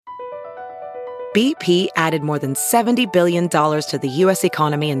BP added more than $70 billion to the U.S.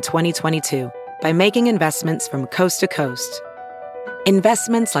 economy in 2022 by making investments from coast to coast.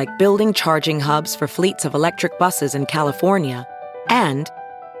 Investments like building charging hubs for fleets of electric buses in California and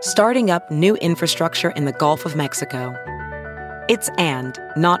starting up new infrastructure in the Gulf of Mexico. It's and,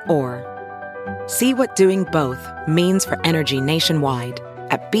 not or. See what doing both means for energy nationwide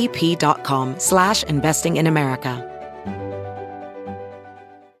at bp.com/investing in America.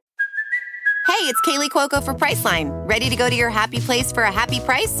 Hey, it's Kaylee Cuoco for Priceline. Ready to go to your happy place for a happy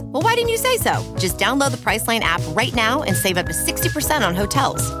price? Well, why didn't you say so? Just download the Priceline app right now and save up to 60% on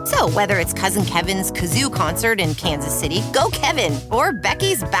hotels. So whether it's Cousin Kevin's Kazoo Concert in Kansas City, go Kevin, or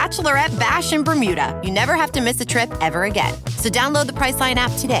Becky's Bachelorette Bash in Bermuda, you never have to miss a trip ever again. So download the Priceline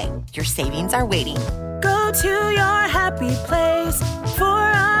app today. Your savings are waiting. Go to your happy place for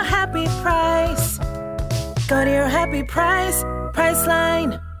a happy price. Go to your happy price,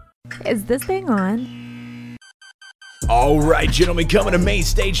 Priceline. Is this thing on? All right, gentlemen, coming to main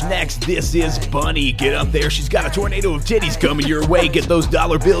stage next, this is Bunny. Get up there. She's got a tornado of titties coming your way. Get those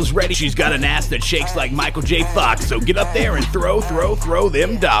dollar bills ready. She's got an ass that shakes like Michael J. Fox. So get up there and throw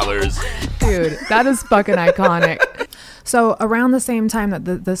them dollars. Dude, that is fucking iconic. So around the same time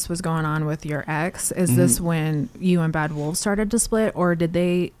that this was going on with your ex, is this when you and Bad Wolves started to split, or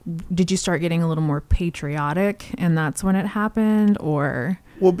did you start getting a little more patriotic and that's when it happened, or?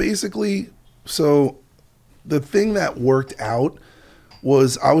 Well, basically, so the thing that worked out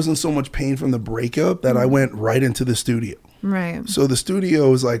was I was in so much pain from the breakup that I went right into the studio. Right. So the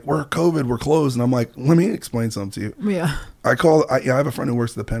studio was like, we're COVID, we're closed. And I'm like, let me explain something to you. Yeah. I have a friend who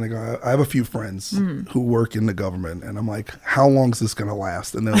works at the Pentagon. I have a few friends who work in the government. And I'm like, how long is this going to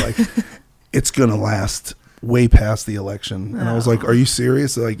last? And they're like, it's going to last way past the election. And I was like, are you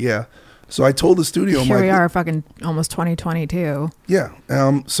serious? They're like, yeah. So I told the studio, Here we are, fucking almost 2022. Yeah.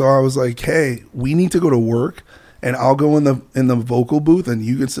 So I was like, hey, we need to go to work. And I'll go in the vocal booth and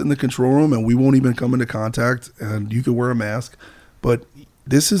you can sit in the control room and we won't even come into contact and you can wear a mask. But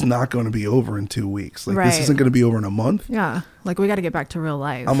this is not going to be over in 2 weeks. Like this isn't going to be over in a month. Yeah. Like we got to get back to real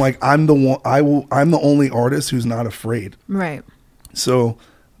life. I'm like, I'm the only artist who's not afraid. Right. So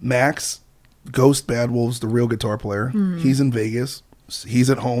Max, Ghost Bad Wolves, the real guitar player, he's in Vegas. He's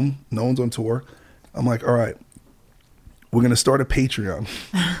at home. No one's on tour. I'm like, all right. We're going to start a Patreon.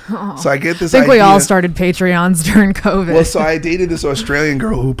 So I get this idea. I think we all started Patreons during COVID. Well, so I dated this Australian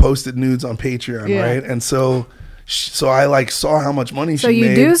girl who posted nudes on Patreon, right? And so I like saw how much money she made. So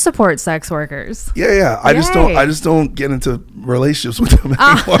you do support sex workers. Yeah. I just don't get into relationships with them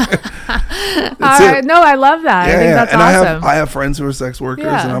anymore. No, I love that. I think that's awesome. I have friends who are sex workers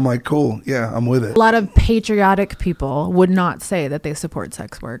and I'm like, cool. Yeah, I'm with it. A lot of patriotic people would not say that they support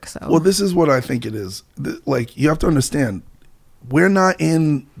sex work. So well, this is what I think it is. Like, you have to understand,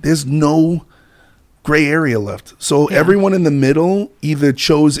 there's no gray area left. So everyone in the middle either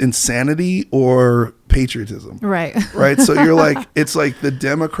chose insanity or patriotism. Right. So you're like, it's like the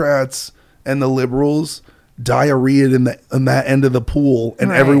Democrats and the liberals diarrheaed in that end of the pool,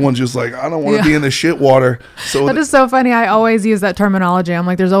 and everyone's just like, I don't want to be in the shit water. So that is so funny. I always use that terminology. I'm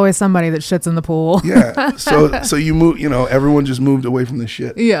like, there's always somebody that shits in the pool. Yeah. So you move, everyone just moved away from the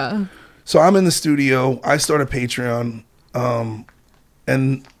shit. Yeah. So I'm in the studio. I start a Patreon,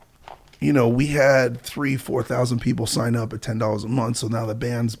 and we had 4,000 people sign up at $10 a month. So now the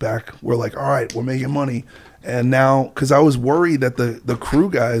band's back. We're like, all right, we're making money. And now, because I was worried that the crew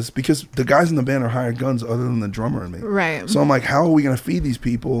guys, because the guys in the band are hired guns other than the drummer and me. Right. So I'm like, how are we going to feed these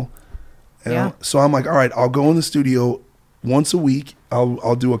people? And so I'm like, all right, I'll go in the studio once a week.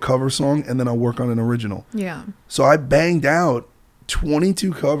 I'll do a cover song and then I'll work on an original. Yeah. So I banged out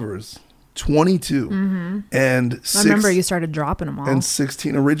 22 covers. 22. And I remember you started dropping them all. And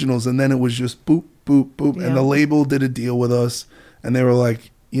 16 originals. And then it was just boop, boop, boop. Yeah. And the label did a deal with us. And they were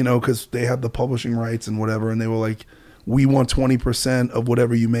like, because they had the publishing rights and whatever. And they were like, we want 20% of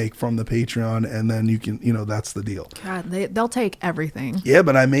whatever you make from the Patreon. And then you can, that's the deal. God, they'll take everything. Yeah,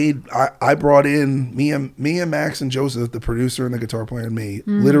 but I brought in, me and Max and Joseph, the producer and the guitar player and me,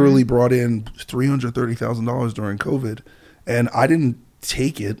 literally brought in $330,000 during COVID. And I didn't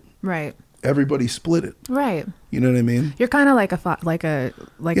take it. Right. Everybody split it. Right. You know what I mean? You're kind of like a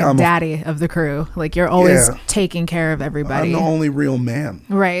daddy of the crew. Like you're always taking care of everybody. I'm the only real man.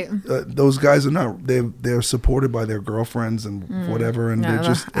 Right. Those guys are not. They're supported by their girlfriends and whatever. And they're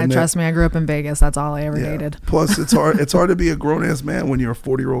just. Trust me. I grew up in Vegas. That's all I ever dated. Plus, it's hard. It's hard to be a grown ass man when you're a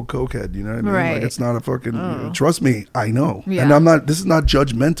 40-year-old cokehead. You know what I mean? Right. Like, it's not a fucking. Trust me, I know. Yeah. And I'm not. This is not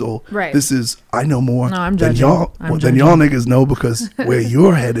judgmental. Right. This is. I know more than y'all. Than y'all niggas know, because where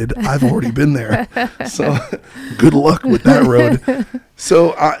you're headed, I've already been there. So good luck with that road.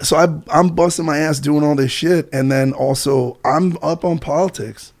 So I'm busting my ass doing all this shit, and then also I'm up on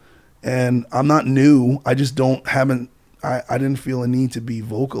politics, and I'm not new. I just I didn't feel a need to be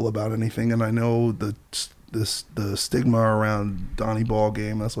vocal about anything, and I know the stigma around Donnie Ball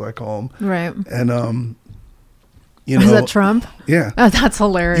game. That's what I call him. Right. And you know, is that Trump? Yeah. Oh, that's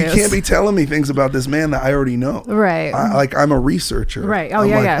hilarious. You can't be telling me things about this man that I already know. Right. I'm a researcher. Right. Oh, I'm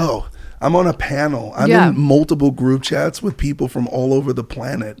yeah. Oh, I'm on a panel. I'm in multiple group chats with people from all over the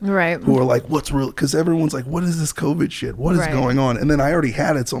planet. Right. Who are like, what's real? Because everyone's like, what is this COVID shit? What is going on? And then I already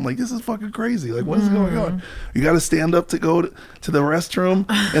had it. So I'm like, this is fucking crazy. Like, what is going on? You got to stand up to go to the restroom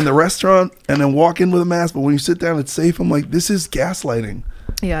in the restaurant and then walk in with a mask. But when you sit down, it's safe. I'm like, this is gaslighting.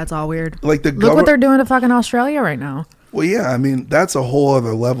 Yeah, it's all weird. Like look what they're doing to fucking Australia right now. Well, yeah, I mean, that's a whole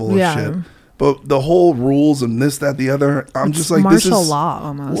other level of shit. But the whole rules and this, that, the other, it's just like, this is martial law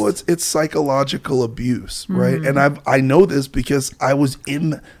almost. Well, it's psychological abuse, right? And I know this because I was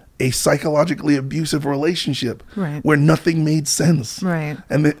in a psychologically abusive relationship where nothing made sense. Right.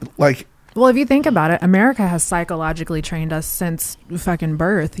 And well, if you think about it, America has psychologically trained us since fucking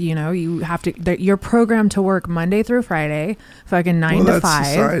birth. You know, you have to. You're programmed to work Monday through Friday, fucking 9 to 5.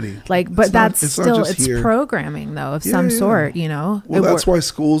 Society. Like, but it's programming though of some sort. You know. Well, that's why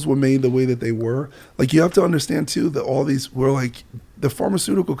schools were made the way that they were. Like, you have to understand too that all these were like. The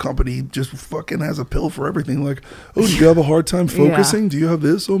pharmaceutical company just fucking has a pill for everything. Like, oh, do you have a hard time focusing? Do you have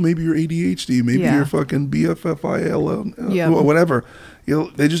this? Oh, maybe you're ADHD. Maybe you're fucking BFFIL, or whatever. You know,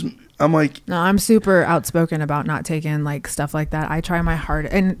 they just. I'm like, no, I'm super outspoken about not taking like stuff like that. I try my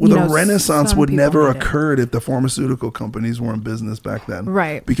hardest. And the Renaissance would never occurred if the pharmaceutical companies were in business back then,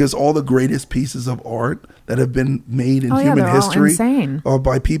 right? Because all the greatest pieces of art that have been made in human history are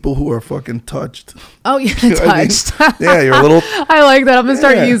by people who are fucking touched. Oh yeah, touched. I mean, yeah, you're a little. I like that. I'm gonna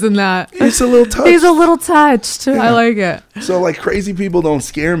start using that. It's a little touched. He's a little touched. Yeah. I like it. So like crazy people don't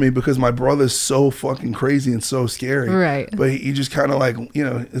scare me because my brother's so fucking crazy and so scary, right? But you just kind of like, you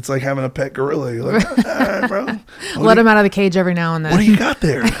know, it's like having a pet gorilla. You're like, all right, bro. Let him out of the cage every now and then. What do you got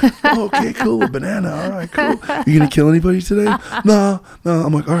there? Oh, okay, cool. A banana. All right, cool. You gonna kill anybody today? No.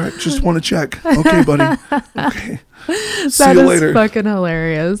 I'm like, all right, just want to check. Okay, buddy. Okay. See you later. That is fucking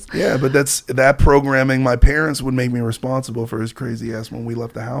hilarious. Yeah, but that programming. My parents would make me responsible for his crazy ass when we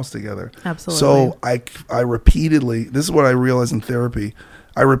left the house together. Absolutely. So I repeatedly. This is what I realized in therapy.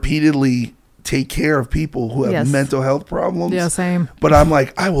 I repeatedly take care of people who have mental health problems. Yeah, same. But I'm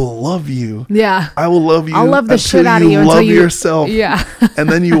like, I will love you. Yeah. I will love you. I'll love the shit out of you until you love yourself. Yeah. And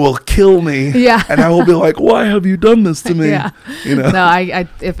then you will kill me. Yeah. And I will be like, why have you done this to me? Yeah. You know. No, I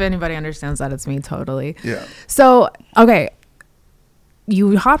if anybody understands that, it's me totally. Yeah. So, okay.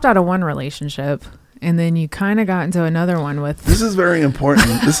 You hopped out of one relationship and then you kind of got into another one with. This is very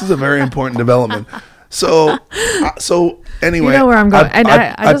important. This is a very important development. So anyway, you know where I'm going.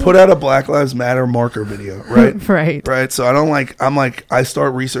 I put out a Black Lives Matter marker video, right? Right. So I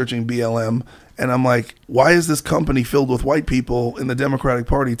start researching BLM, and I'm like, why is this company filled with white people in the Democratic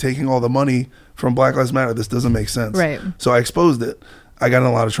Party taking all the money from Black Lives Matter? This doesn't make sense. Right. So I exposed it. I got in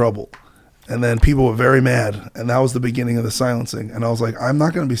a lot of trouble. And then people were very mad. And that was the beginning of the silencing. And I was like, I'm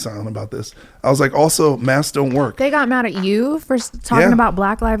not going to be silent about this. I was like, also, masks don't work. They got mad at you for talking about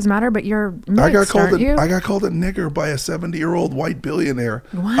Black Lives Matter, but you're mixed, I got called a nigger by a 70-year-old white billionaire.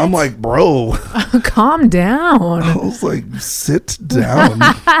 What? I'm like, bro. Calm down. I was like, sit down.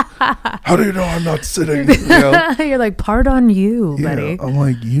 How do you know I'm not sitting? You know? You're like, pardon you, buddy. I'm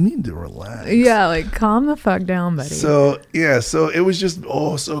like, you need to relax. Yeah, like, calm the fuck down, buddy. So it was just,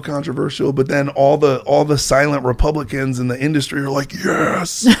 so controversial. But then all the silent Republicans in the industry are like,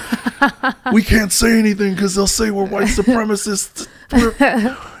 yes, we can't say anything because they'll say we're white supremacists.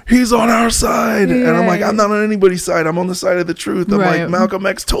 He's on our side. Yeah. And I'm like, I'm not on anybody's side. I'm on the side of the truth. I'm like, Malcolm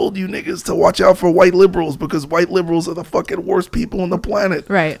X told you niggas to watch out for white liberals because white liberals are the fucking worst people on the planet.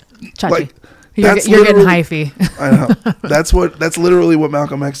 Right. Chachi. Like, you're getting hyphy. I know. That's literally what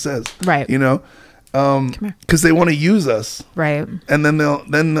Malcolm X says. Right. You know? Because they want to use us, right? And then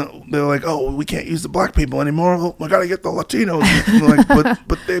they're like, oh, we can't use the black people anymore. Oh, we got to get the Latinos. Like,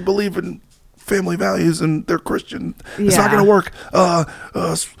 but they believe in family values and they're Christian. It's not gonna work.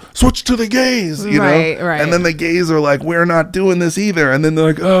 Switch to the gays, you know. Right. And then the gays are like, we're not doing this either. And then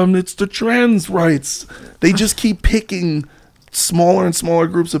they're like, it's the trans rights. They just keep picking smaller and smaller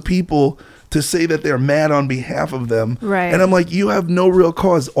groups of people to say that they're mad on behalf of them. Right. And I'm like, you have no real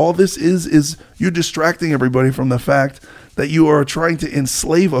cause. All this is you're distracting everybody from the fact that you are trying to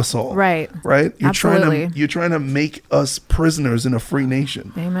enslave us all. Right. Right? You're Absolutely. trying to make us prisoners in a free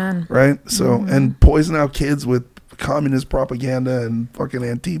nation. Amen. Right? So and poison our kids with communist propaganda and fucking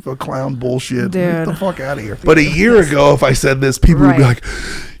Antifa clown bullshit. Dude. Get the fuck out of here. But a year ago, if I said this, people would be like,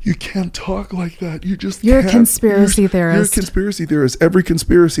 you can't talk like that. You're a conspiracy theorist. You're a conspiracy theorist. Every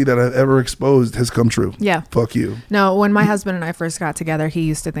conspiracy that I've ever exposed has come true. Yeah. Fuck you. No, when my husband and I first got together, he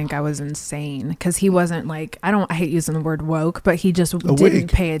used to think I was insane because he wasn't like, I hate using the word woke, but he just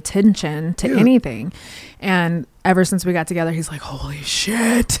didn't pay attention to anything. And ever since we got together, he's like, holy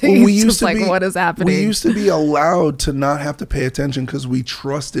shit. Well, He's just like, what is happening? We used to be allowed to not have to pay attention because we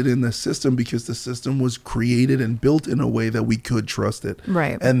trusted in the system, because the system was created and built in a way that we could trust it.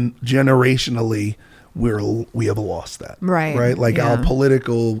 Right. And generationally, we have lost that. Right. Like our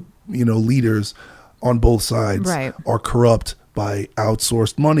political, leaders on both sides are corrupt by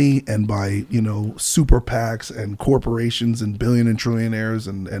outsourced money and by, super PACs and corporations and billion and trillionaires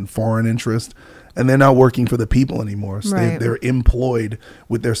and foreign interest. And they're not working for the people anymore. So they're employed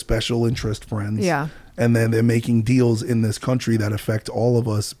with their special interest friends. Yeah. And then they're making deals in this country that affect all of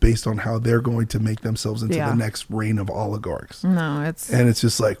us based on how they're going to make themselves into the next reign of oligarchs. No, it's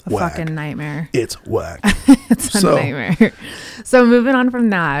just like a whack. fucking nightmare. It's whack. It's a nightmare. So moving on from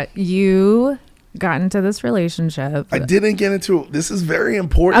that, you got into this relationship. I didn't get into it. This is very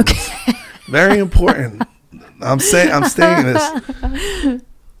important. Okay. Very important. I'm staying in this.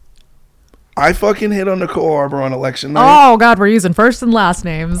 I fucking hit on Nicole Arbor on election night. Oh, God, we're using first and last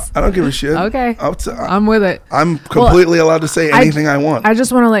names. I don't give a shit. Okay. I'm with it. I'm completely allowed to say anything I want. I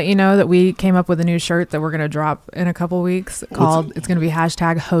just want to let you know that we came up with a new shirt that we're going to drop in a couple weeks called, it's going to be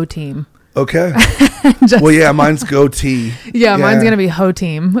 #HoTeam. Okay. Well, yeah, mine's goatee. Yeah, mine's going to be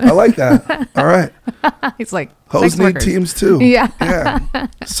HoTeam. I like that. All right. He's like, hoes need teams too. Yeah. Yeah.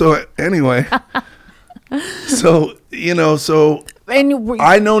 So anyway,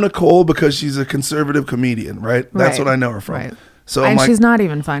 I know Nicole because she's a conservative comedian, right? That's what I know her from. Right. So and she's not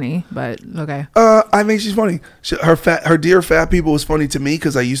even funny, but okay. I think she's funny. Her Dear Fat People was funny to me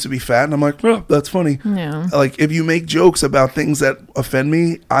because I used to be fat, and I'm like, oh, that's funny. Yeah. Like if you make jokes about things that offend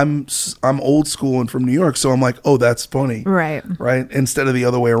me, I'm old school and from New York, so I'm like, oh, that's funny. Right. Right. Instead of the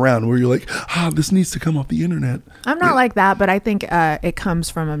other way around, where you're like, this needs to come off the internet. I'm not like that, but I think it comes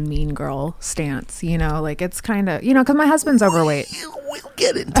from a mean girl stance. Like it's kind of because my husband's overweight. We'll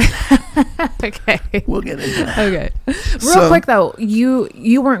get into that. Okay. We'll get into that. Okay. Real quick though,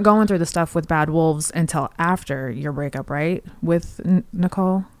 you weren't going through the stuff with Bad Wolves until after your breakup, right? With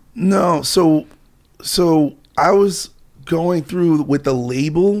Nicole? No. So I was going through with the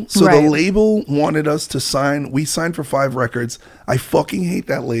label. So the label wanted us to sign. We signed for 5 records. I fucking hate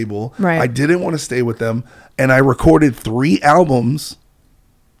that label. Right. I didn't want to stay with them. And I recorded 3 albums.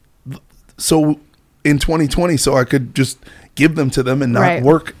 So in 2020, so I could just give them to them and not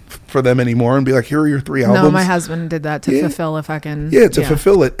work for them anymore and be like, here are your 3 albums. No, my husband did that to fulfill a fucking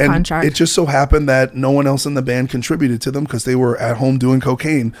fulfill it. And contract. It just so happened that no one else in the band contributed to them because they were at home doing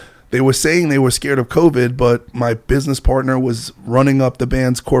cocaine. They were saying they were scared of COVID, but my business partner was running up the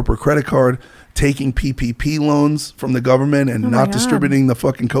band's corporate credit card, taking PPP loans from the government and not distributing the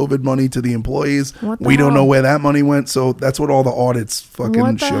fucking COVID money to the employees. We don't know where that money went. So that's what all the audits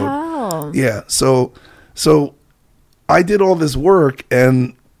fucking showed. Hell? Yeah. So I did all this work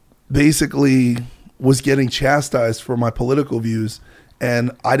and basically was getting chastised for my political views,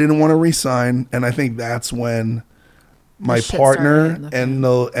 and I didn't want to resign. And I think that's when my partner and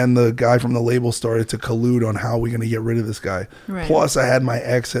the guy from the label started to collude on how we're going to get rid of this guy. Right. Plus, I had my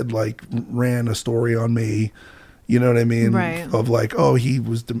ex had like ran a story on me, you know what I mean? Right. Of like, oh, he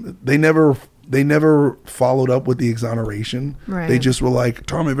was. They never followed up with the exoneration. Right. They just were like,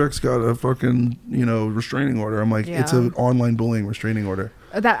 Tommy Vext got a fucking, restraining order. I'm like, it's an online bullying restraining order.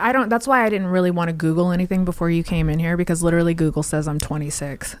 That's why I didn't really want to Google anything before you came in here, because literally Google says I'm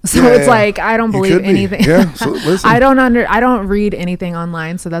 26. So it's like, I don't believe anything. Yeah. So listen. I don't read anything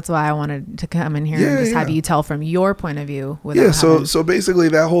online. So that's why I wanted to come in here and just have you tell from your point of view. So basically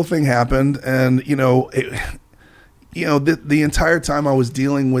that whole thing happened, and the entire time I was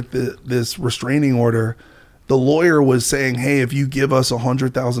dealing with this restraining order, the lawyer was saying, hey, if you give us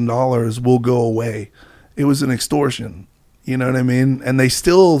 $100,000, we'll go away. It was an extortion. You know what I mean? And they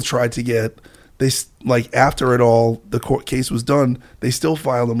still tried to after it all, the court case was done, they still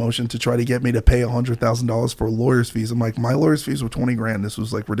filed a motion to try to get me to pay $100,000 for lawyer's fees. I'm like, my lawyer's fees were $20,000. This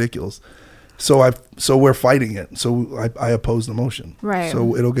was like ridiculous. So we're fighting it. So I oppose the motion. Right.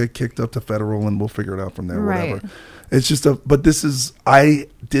 So it'll get kicked up to federal and we'll figure it out from there. Right. Whatever. It's just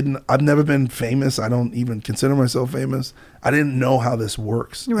I've never been famous. I don't even consider myself famous. I didn't know how this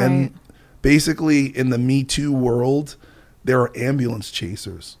works. Right. And basically in the Me Too world, there are ambulance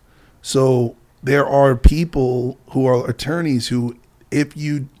chasers. So there are people who are attorneys who, if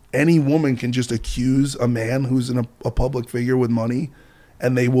you any woman can just accuse a man who's in a public figure with money,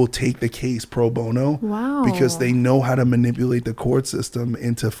 and they will take the case pro bono. Wow. Because they know how to manipulate the court system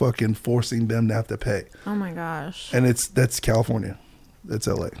into fucking forcing them to have to pay. Oh my gosh. And that's California. That's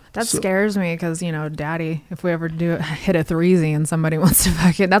LA. That scares me because, you know, daddy, if we ever do hit a threesy and somebody wants to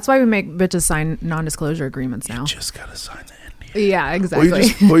fuck it, that's why we make bitches sign non-disclosure agreements now. You just gotta sign the NDA. Yeah, exactly.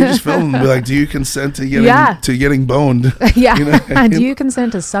 Or you just film and be like, do you consent to getting boned? Yeah. You know? Do you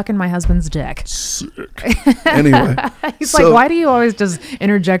consent to sucking my husband's dick? Sick. Anyway. He's like, why do you always just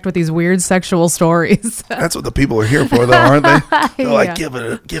interject with these weird sexual stories? That's what the people are here for, though, aren't they? They're like, give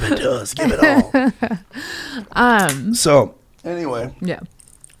it to us. Give it all. So, anyway. Yeah.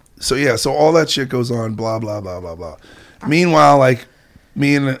 So all that shit goes on, blah, blah, blah, blah, blah. Meanwhile, like,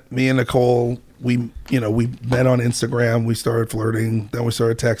 me and Nicole, we met on Instagram. We started flirting. Then we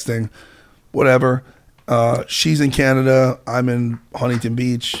started texting, whatever. She's in Canada. I'm in Huntington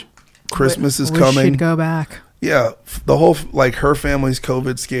Beach. Christmas is coming. We should go back. Yeah, the whole her family's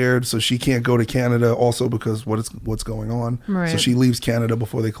COVID scared, so she can't go to Canada. Also because what's going on. Right. So she leaves Canada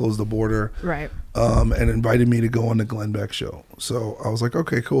before they close the border. Right. And invited me to go on the Glenn Beck show. So I was like,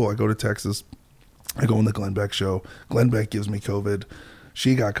 okay, cool. I go to Texas. I go on the Glenn Beck show. Glenn Beck gives me COVID.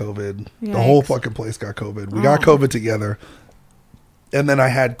 She got COVID. Yikes. The whole fucking place got COVID. We got COVID together. And then I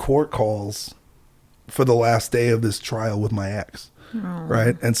had court calls for the last day of this trial with my ex. Oh.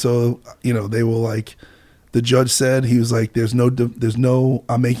 Right. And so, you know, they were like, the judge said, he was like, there's no,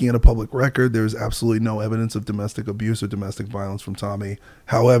 I'm making it a public record. There's absolutely no evidence of domestic abuse or domestic violence from Tommy.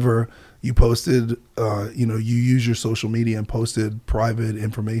 However, you posted, you use your social media and posted private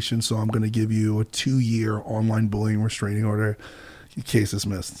information. So I'm going to give you a 2-year online bullying restraining order. Case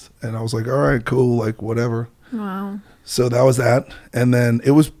dismissed. And I was like, all right, cool, like whatever. Wow. So that was that. And then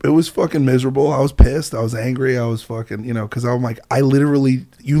it was fucking miserable. I was pissed. I was angry. I was fucking, because I'm like,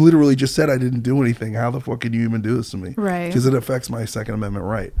 you literally just said I didn't do anything. How the fuck can you even do this to me? Right. Because it affects my Second Amendment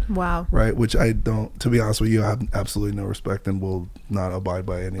right. Wow. Right. Which I don't, to be honest with you, I have absolutely no respect and will not abide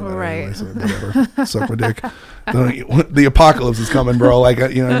by any of that. Right. Anyway, so whatever. Suck my dick. The apocalypse is coming, bro. Like,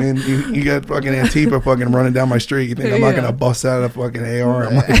 you know what I mean? You got fucking Antifa fucking running down my street. You think I'm not going to bust out a fucking AR?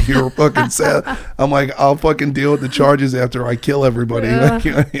 I'm like, you're fucking sad. I'm like, I'll fucking deal with the charges after I kill everybody. Yeah. Like,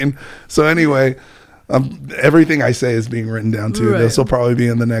 you know what I mean? So anyway, everything I say is being written down too. Right. This will probably be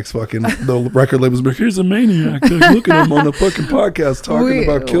in the next fucking, the record labels. But here's a maniac. Look at him on the fucking podcast talking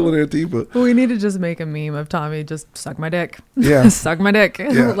about killing Antifa. We need to just make a meme of Tommy just suck my dick. Yeah. Suck my dick.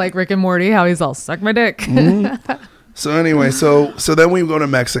 Yeah. Like Rick and Morty, how he's all suck my dick. Mm-hmm. So anyway, so then we go to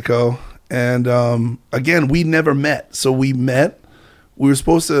Mexico, and again, we never met. So we met. We were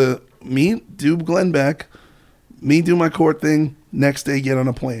supposed to meet, do Glenn Beck, me do my court thing, next day get on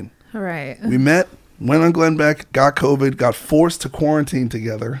a plane. All right. We met, went on Glenn Beck, got COVID, got forced to quarantine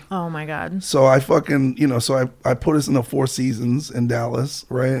together. Oh my God. So I fucking, I put us in the Four Seasons in Dallas,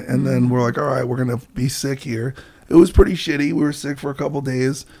 right? And then we're like, all right, we're going to be sick here. It was pretty shitty. We were sick for a couple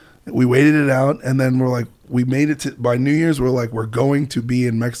days. We waited it out, and then we're like, we made it to, by New Year's, we're like, we're going to be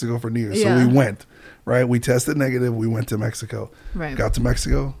in Mexico for New Year's. Yeah. So we went, right? We tested negative. We went to Mexico. Right. Got to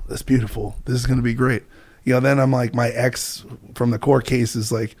Mexico. That's beautiful. This is going to be great. Then I'm like, my ex from the court case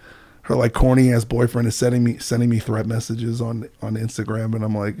is like, her like corny ass boyfriend is sending me threat messages on Instagram, and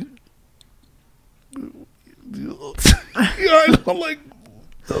I'm like, I'm like,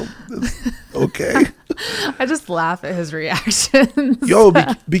 oh, okay. I just laugh at his reactions. Yo,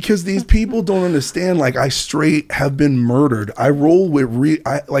 because these people don't understand. Like, I straight have been murdered. I roll with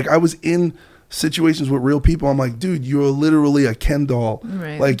I was in situations with real people. I'm like, dude, you're literally a Ken doll.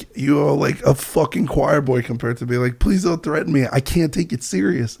 Right. Like, you're like a fucking choir boy compared to me. Like, please don't threaten me. I can't take it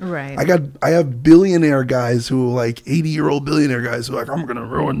serious. Right. I have billionaire guys who are like 80-year-old billionaire guys who are like, I'm gonna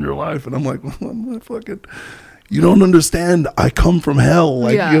ruin your life, and I'm like, well, I'm not fucking. You don't understand. I come from hell.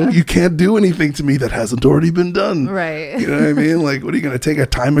 Like, Yeah. you can't do anything to me that hasn't already been done. Right. You know what I mean? Like, what are you going to take a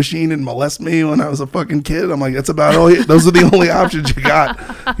time machine and molest me when I was a fucking kid? I'm like, that's about all. Those are the only options you got.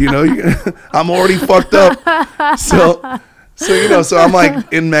 I'm already fucked up. So I'm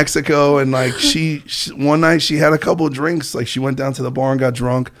like in Mexico, and like she one night she had a couple of drinks. Like, she went down to the bar and got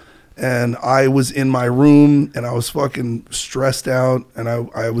drunk. And I was in my room, and I was fucking stressed out, and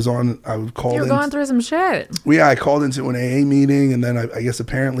I was called in. You're going through some shit. Yeah, I called into an AA meeting, and then I guess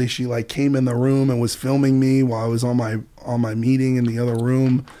apparently she like came in the room and was filming me while I was on my meeting in the other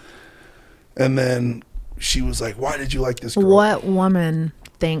room. And then she was like, "Why did you like this girl?" What woman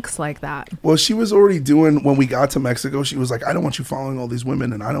thinks like that? Well, she was already doing, when we got to Mexico, she was like, "I don't want you following all these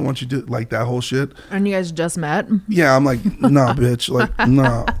women, and I don't want you to like that whole shit." And you guys just met? Yeah, I'm like, nah, bitch, like,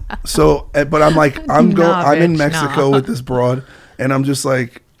 nah. So, but I'm like, I'm in Mexico with this broad, and I'm just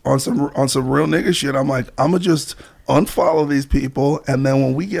like, on some real nigga shit, I'm like, I'm gonna just unfollow these people, and then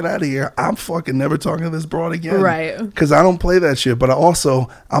when we get out of here, I'm fucking never talking to this broad again. Right. Because I don't play that shit. But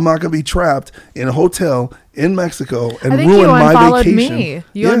I'm not gonna be trapped in a hotel in Mexico and ruin my vacation.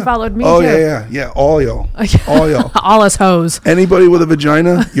 You unfollowed me. Oh too. yeah. All y'all. All us hoes. Anybody with a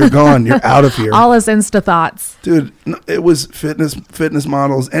vagina, you're gone. You're out of here. All us Insta thoughts. Dude, it was fitness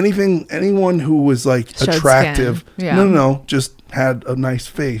models. Anyone who was like Showed attractive. skin. Yeah. No, just had a nice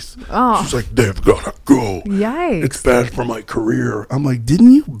face. Oh. She's like, they've gotta go. Yikes. It's bad for my career. I'm like,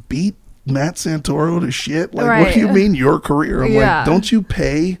 didn't you beat Matt Santoro to shit? Like, what do you mean your career? I'm like, don't you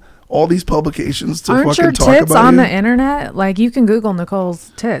pay all these publications to Aren't fucking your talk tits about on you? the internet? Like, you can Google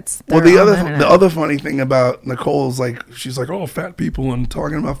Nicole's tits. Well, They're the on other funny thing about Nicole is like, she's like, oh, fat people, and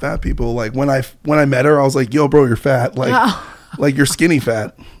talking about fat people. Like when I met her, I was like, yo, bro, you're fat. Like, like you're skinny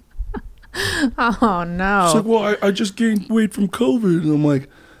fat. Oh no. She's like, well, I just gained weight from COVID. And I'm like,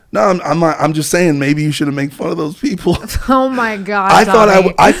 no, I'm not. I'm just saying maybe you shouldn't make fun of those people. Oh my god. I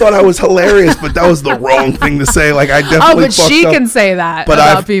thought I was hilarious, but that was the wrong thing to say. Like, I definitely. But she can say that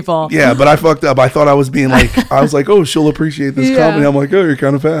about people. Yeah, but I fucked up. I thought I was being like, I was like, oh, she'll appreciate this comedy. I'm like, oh, you're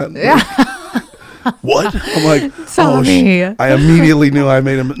kind of fat. Yeah. What? I'm like, Sorry. I immediately knew I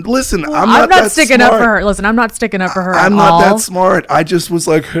made him. Listen, I'm not sticking smart. up for her. Listen, I'm not sticking up for her. I'm not that smart. I just was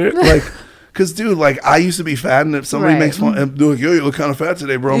like, hey, like. Because, dude, like, I used to be fat, and if somebody makes fun, and they're like, yo, you look kind of fat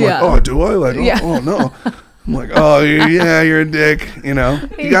today, bro. I'm like, oh, do I? Like, oh, no. I'm like, oh, yeah, you're a dick. You know,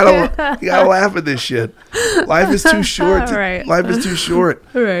 you gotta laugh at this shit. Life is too short. Life is too short.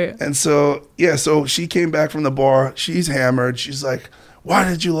 Right. And so, yeah, so she came back from the bar. She's hammered. She's like, why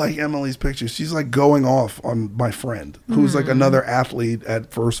did you like Emily's picture? She's like going off on my friend, who's like another athlete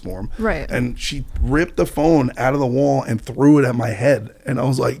at First Form. Right. And she ripped the phone out of the wall and threw it at my head. And I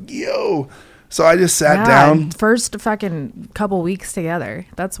was like, yo. So I just sat down. First fucking couple weeks together.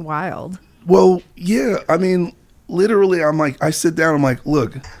 That's wild. Well, yeah. I mean, literally, I'm like, I sit down. I'm like,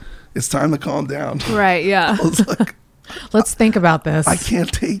 look, it's time to calm down. Right. Yeah. I was like, let's think about this. I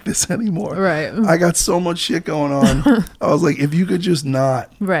can't take this anymore. Right. I got so much shit going on. I was like, if you could just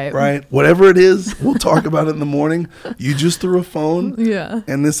not. Right. Whatever it is, we'll talk about it in the morning. You just threw a phone. Yeah.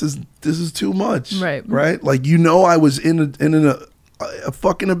 And this is too much. Right. Right. Like, I was in a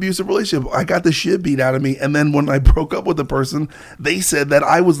fucking abusive relationship. I got the shit beat out of me. And then when I broke up with the person, they said that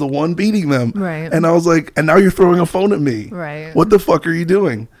I was the one beating them. Right. And I was like, and now you're throwing a phone at me. Right. What the fuck are you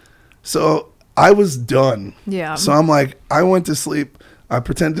doing? So I was done. Yeah. So I'm like, I went to sleep. I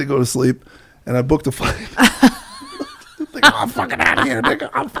pretended to go to sleep, and I booked a flight. Like, oh, I'm fucking out of here, nigga.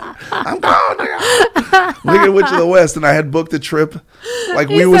 I'm gone, nigga. Nigga went to the West, and I had booked a trip. Like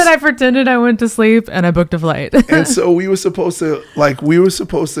I pretended I went to sleep, and I booked a flight. And so we were supposed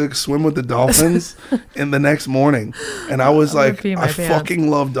to swim with the dolphins in the next morning. And I was like, I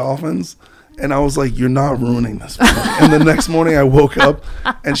fucking love dolphins. And I was like, you're not ruining this for me. And the next morning I woke up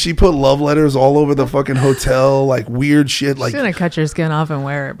and she put love letters all over the fucking hotel, like weird shit. Like, she's gonna cut your skin off and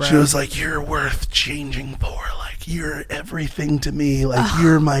wear it, bro. She was like, you're worth changing for. Like, you're everything to me. Like,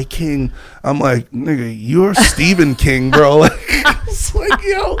 you're my king. I'm like, nigga, you're Stephen King, bro. Like, it's like,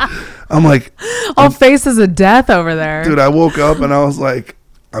 yo. I'm like, all faces of death over there. Dude, I woke up and I was like,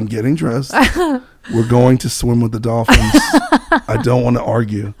 I'm getting dressed. We're going to swim with the dolphins. I don't want to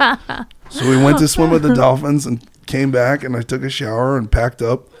argue. So we went to swim with the dolphins and came back, and I took a shower and packed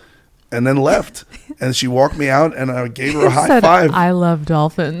up and then left. And she walked me out, and I gave her a high five. I love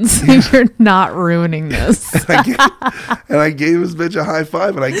dolphins. You're not ruining this. and I gave this bitch a high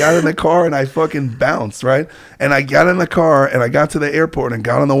five, and I got in the car, and I fucking bounced, right? And I got in the car, and I got to the airport and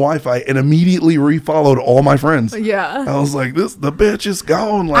got on the Wi-Fi and immediately refollowed all my friends. Yeah. I was like, the bitch is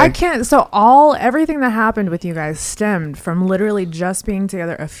gone. Like, I can't. So everything that happened with you guys stemmed from literally just being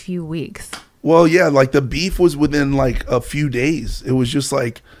together a few weeks. Well, yeah, like the beef was within like a few days. It was just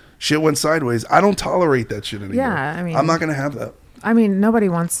like, shit went sideways. I don't tolerate that shit anymore. Yeah, I mean, I'm not gonna have that. I mean, nobody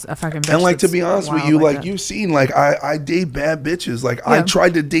wants a fucking bitch. And like, to be honest with you, like that. you've seen, like I date bad bitches. Like, I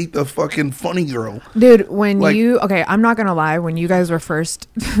tried to date the fucking funny girl. Dude, okay, I'm not gonna lie, when you guys were first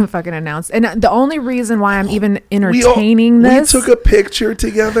fucking announced, and the only reason why I'm even entertaining this, we took a picture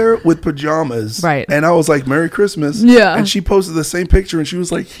together with pajamas, right? And I was like, Merry Christmas. Yeah. And she posted the same picture, and she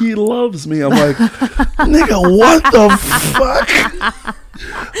was like, he loves me. I'm like, nigga, what the fuck?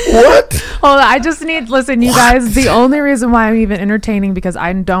 What? Hold on, I just need, listen, you guys, the only reason why I'm even entertaining, because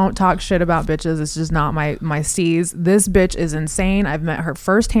I don't talk shit about bitches, it's just not my steez. This bitch is insane. I've met her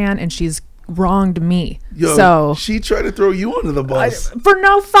firsthand, and she's wronged me. Yo, so she tried to throw you under the bus for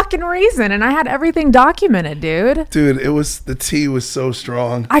no fucking reason, and I had everything documented, dude. Dude, the tea was so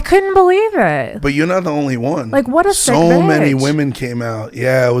strong. I couldn't believe it. But you're not the only one. Like, what a sick so many bitch. women came out.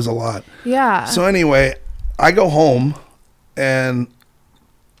 Yeah, it was a lot. Yeah. So anyway, I go home and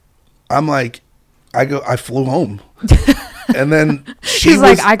I'm like, I flew home. And then she's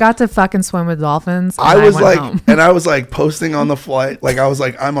like, I got to fucking swim with dolphins. I was went like, home. and I was like posting on the flight. Like, I was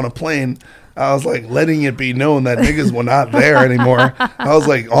like, I'm on a plane. I was like letting it be known that niggas were not there anymore. I was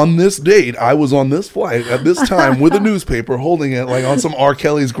like, on this date, I was on this flight at this time with a newspaper holding it, like on some R.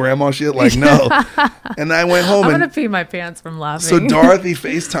 Kelly's grandma shit. Like, no. And I went home. I'm going to pee my pants from laughing. So Dorothy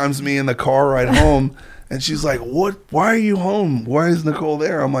FaceTimes me in the car ride home. And she's like, "What? Why are you home? Why is Nicole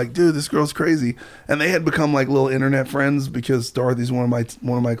there?" I'm like, "Dude, this girl's crazy." And they had become like little internet friends because Dorothy's one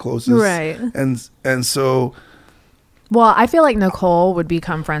of my closest. Right. And so, well, I feel like Nicole would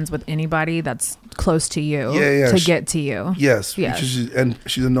become friends with anybody that's close to you. Yeah. To get to you. Yes. Yes. Because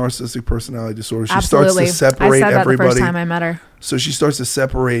she's a narcissistic personality disorder. She Absolutely. starts to separate I said that everybody. the first time I met her. So she starts to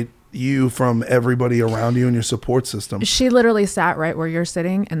separate you from everybody around you and your support system. She literally sat right where you're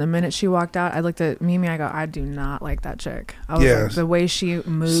sitting, and the minute she walked out, I looked at Mimi. I go, I do not like that chick. I was like, the way she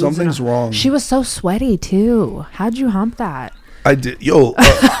moves. Something's wrong. She was so sweaty too. How'd you hump that? I did. Yo,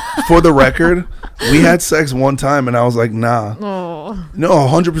 for the record, we had sex one time, and I was like, nah. Oh. No,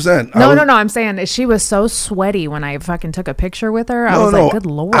 100%. No. I'm saying she was so sweaty when I fucking took a picture with her. I was like, good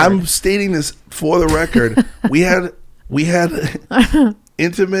Lord. I'm stating this for the record. We had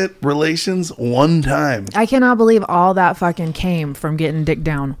intimate relations one time. I cannot believe all that fucking came from getting dick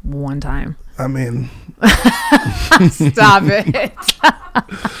down one time. I mean, stop it.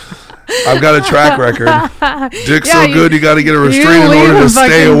 I've got a track record. Dick's so good, you got to get a restraining order to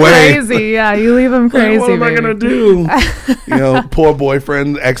stay away. Crazy. Yeah, you leave him crazy. Like, what am I gonna do? Poor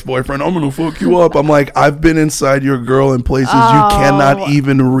boyfriend, ex-boyfriend. I'm gonna fuck you up. I'm like, I've been inside your girl in places you cannot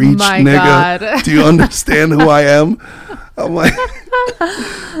even reach, nigga. God. Do you understand who I am? I'm like,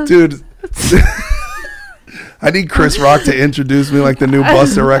 dude. I need Chris Rock to introduce me like the new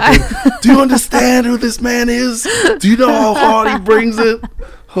Buster record. Do you understand who this man is? Do you know how hard he brings it?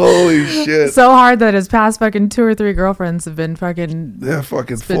 Holy shit. So hard that his past fucking 2 or 3 girlfriends have been fucking... Yeah,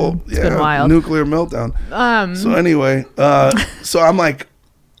 fucking full. It's been wild. Nuclear meltdown. So anyway, so I'm like,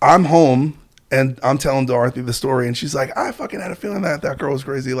 I'm home and I'm telling Dorothy the story and she's like, I fucking had a feeling that girl was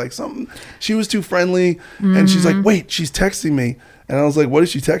crazy. Like she was too friendly. And she's like, wait, she's texting me. And I was like, what is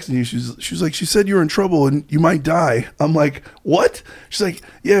she texting you? She was like, she said you're in trouble and you might die. I'm like, what? She's like,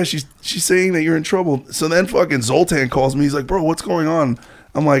 yeah, she's saying that you're in trouble. So then fucking Zoltan calls me. He's like, bro, what's going on?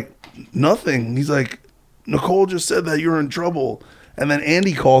 I'm like, nothing. He's like, Nicole just said that you're in trouble. And then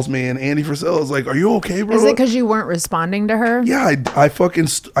Andy calls me, and Andy Frisell is like, "Are you okay, bro?" Is it because you weren't responding to her? Yeah,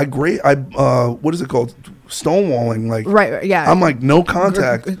 what is it called? Stonewalling, like right, yeah. I'm like, no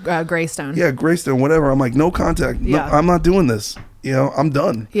contact. Greystone. Yeah, Greystone, whatever. I'm like, no contact. Yeah. No, I'm not doing this. I'm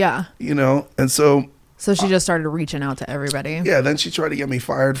done. Yeah. And so she just started reaching out to everybody. Yeah, then she tried to get me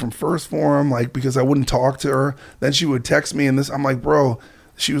fired from First Form, like because I wouldn't talk to her. Then she would text me, and this, I'm like, bro.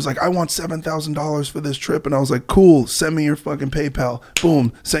 She was like, I want $7,000 for this trip. And I was like, cool, send me your fucking PayPal.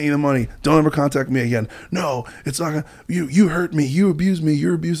 Boom, send you the money. Don't ever contact me again. No, it's not gonna, you hurt me. You abuse me.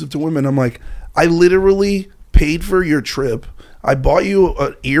 You're abusive to women. I'm like, I literally paid for your trip. I bought you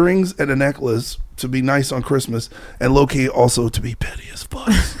earrings and a necklace to be nice on Christmas. And low-key also to be petty as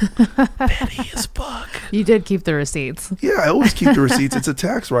fuck. Petty as fuck. You did keep the receipts. Yeah, I always keep the receipts. It's a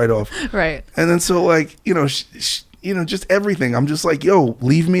tax write-off. Right. And then so like, just everything. I'm just like, yo,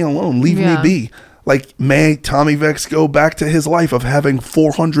 leave me alone. Leave me be. Like, may Tommy Vext go back to his life of having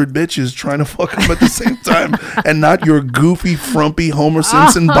 400 bitches trying to fuck him at the same time and not your goofy, frumpy Homer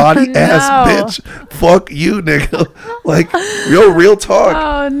Simpson body ass bitch. Fuck you, nigga. Like, real talk.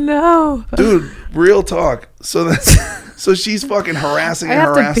 Oh, no. Dude, real talk. So she's fucking harassing and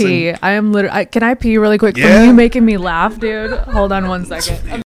harassing. I have to pee. I am literally... Can I pee really quick from you making me laugh, dude? Hold on one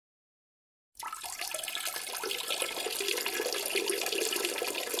second.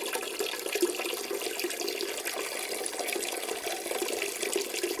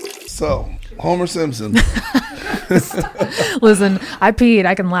 So, Homer Simpson. Listen, I peed.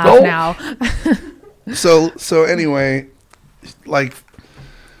 I can laugh now. So anyway, like,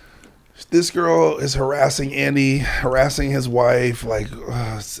 this girl is harassing Andy, harassing his wife, like,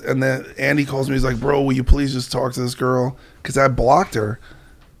 and then Andy calls me. He's like, bro, will you please just talk to this girl? Because I blocked her.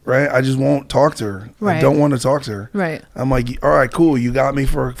 right? I just won't talk to her. Right. I don't want to talk to her. Right. I'm like, all right, cool. You got me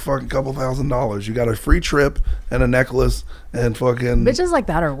for a fucking couple $1,000s. You got a free trip and a necklace and fucking Bitches like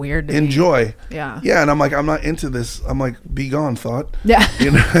that are weird to me. enjoy. Yeah. Yeah, and I'm like, I'm not into this. I'm like, be gone, thought. Yeah.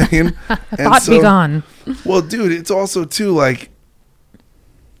 You know what I mean? And Thought be gone. Well, dude, it's also too like,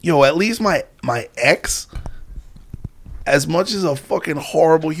 yo, at least my ex, as much as a fucking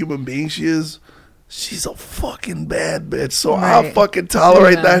horrible human being she is, she's a fucking bad bitch. So I'll Right. fucute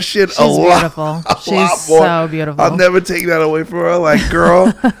tolerate Yeah. that shit She's a lot. beautiful. a She's lot more. so beautiful. I'll never take that away from her. Like,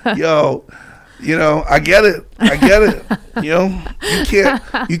 girl, yo, you know, I get it. You know,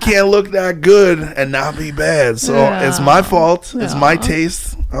 you can't look that good and not be bad. So it's my fault. It's my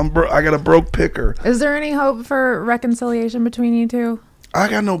taste. I got a broke picker. Is there any hope for reconciliation between you two? I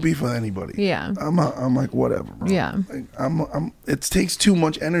got no beef with anybody. Yeah. I'm like, whatever, bro. Yeah. Like, it takes too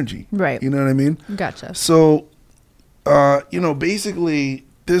much energy. Right. You know what I mean? Gotcha. So, you know, basically,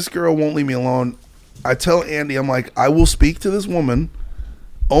 this girl won't leave me alone. I tell Andy, I'm like, I will speak to this woman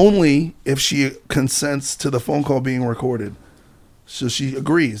only if she consents to the phone call being recorded. So she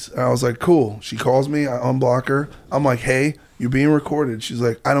agrees. And I was like, cool. She calls me. I unblock her. I'm like, hey, you're being recorded. She's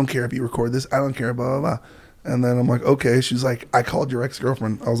like, I don't care if you record this. I don't care, blah, blah, blah. And then I'm like, okay. She's like, I called your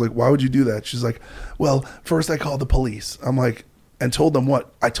ex-girlfriend. I was like, why would you do that? She's like, well, first I called the police. I'm like, and told them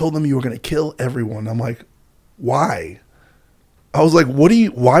what? I told them you were going to kill everyone. I'm like, why? I was like,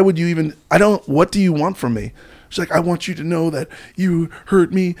 why would you even, what do you want from me? She's like, I want you to know that you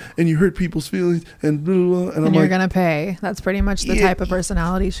hurt me and you hurt people's feelings and blah, blah, blah. And I'm you're like, going to pay. That's pretty much the type of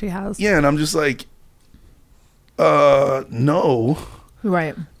personality she has. yeah. And I'm just like, no.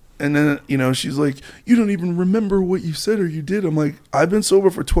 Right. And then, you know, she's like, you don't even remember what you said or you did. I'm like, I've been sober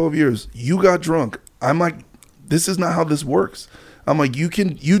for 12 years. You got drunk. I'm like, this is not how this works. I'm like, you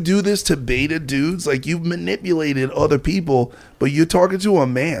do this to beta dudes. Like, you've manipulated other people, but you're talking to a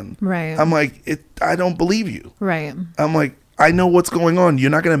man. Right. I'm like, I don't believe you. Right. I'm like, I know what's going on.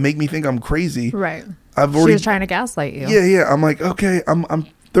 You're not going to make me think I'm crazy. Right. She was trying to gaslight you. Yeah. I'm like, okay, I'm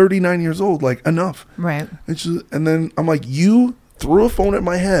 39 years old. Like, enough. Right. And then I'm like, you threw a phone at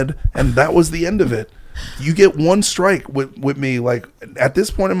my head, and that was the end of it. You get one strike with me. Like, at this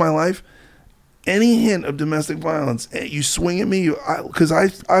point in my life, any hint of domestic violence, you swing at me, because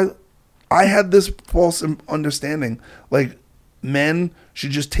I had this false understanding, like, men should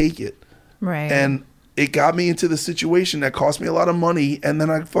just take it. Right. And it got me into the situation that cost me a lot of money, and then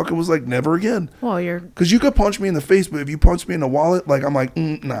I fucking was like, never again. Well, because you could punch me in the face, but if you punch me in the wallet, like, I'm like,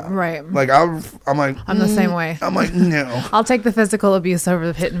 nah. Right. Like, I'm like, I'm the same way. I'm like, no. I'll take the physical abuse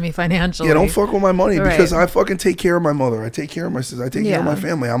over hitting me financially. Yeah, don't fuck with my money, because Right. I fucking take care of my mother. I take care of my sister. I take care of Yeah. my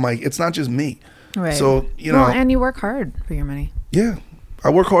family. I'm like, it's not just me. Right. So, you know. Well, and you work hard for your money. Yeah. I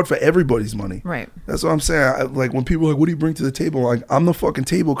work hard for everybody's money. Right. That's what I'm saying. Like, when people are like, what do you bring to the table? Like, I'm the fucking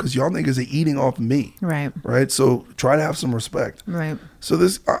table, because y'all niggas are eating off me. Right. Right? So try to have some respect. Right. So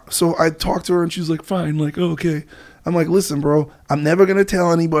so I talked to her, and she's like, fine. Like, oh, okay. I'm like, listen, bro, I'm never going to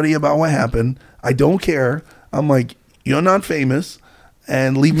tell anybody about what happened. I don't care. I'm like, you're not famous,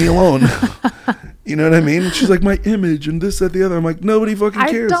 and leave me alone. You know what I mean? She's like, my image and this, that, the other. I'm like, nobody fucking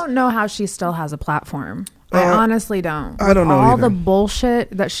cares. I don't know how she still has a platform. I honestly don't. I don't know all either. the bullshit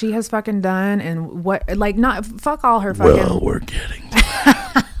that she has fucking done, and what, like, not fuck all her fucking. Well, we're getting to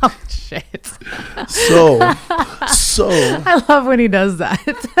that. Oh shit. So I love when he does that.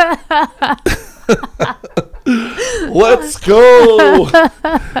 let's go.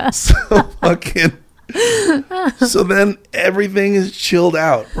 So then everything is chilled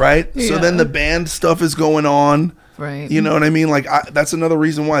out, right? So then the band stuff is going on. Right. You know what I mean? Like, that's another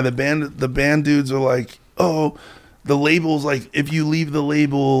reason why the band dudes are like, oh, the label's like, if you leave the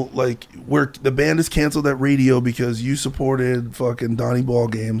label, like, the band is canceled at radio because you supported fucking Donnie Ball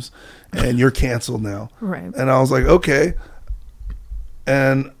games, and you're canceled now. Right. And I was like, okay.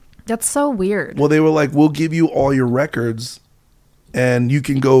 And that's so weird. well, they were like, we'll give you all your records, and you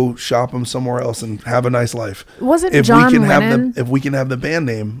can go shop them somewhere else and have a nice life. Wasn't if John we can Lennon? if we can have the band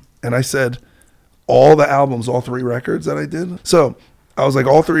name. And I said, all the albums, all 3 records that I did. So I was like,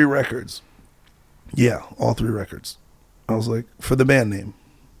 all 3 records. Yeah, all 3 records. I was like, for the band name.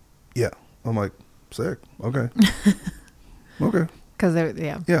 Yeah. I'm like, sick. Okay. Okay. Because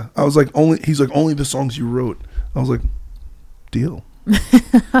yeah. Yeah. I was like, he's like, only the songs you wrote. I was like, deal.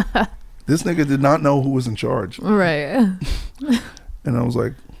 This nigga did not know who was in charge. Right. And I was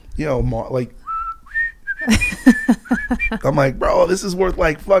like, yo, like, I'm like, bro, this is worth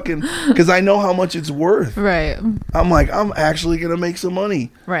like fucking, because I know how much it's worth. Right. I'm like, I'm actually gonna make some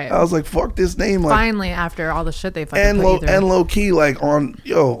money. Right. I was like, fuck this name. Like, finally, after all the shit they fucking put you through. and low key, like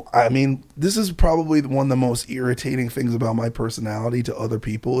I mean, this is probably one of the most irritating things about my personality to other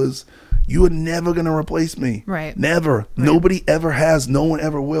people is you are never gonna replace me. Right. Never. Right. Nobody ever has. No one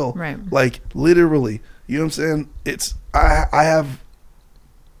ever will. Right. Like literally, you know what I'm saying? It's I have.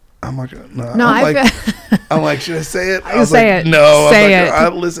 I'm not gonna. No, I'm like, should I say it? I was say like, it. no. Say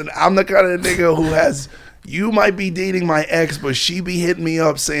it. Listen, I'm the kind of nigga who has. You might be dating my ex, but she be hitting me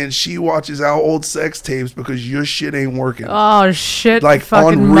up saying she watches our old sex tapes because your shit ain't working. Oh shit! Like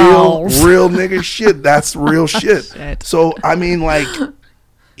fucking on real nigga shit. That's real shit. Shit. So I mean, like.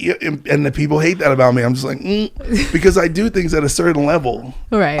 And the people hate that about me. I'm just like, because I do things at a certain level.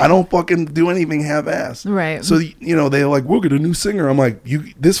 Right. I don't fucking do anything half-assed. Right. So, you know, they're like, we'll get a new singer. I'm like,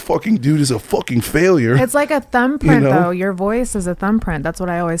 this fucking dude is a fucking failure. It's like a thumbprint, though. Your voice is a thumbprint. That's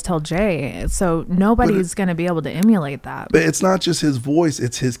what I always tell Jay. So nobody's going to be able to emulate that. But it's not just his voice.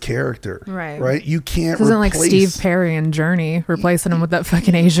 It's his character. Right. Right? You can't This isn't like Steve Perry and Journey replacing him with that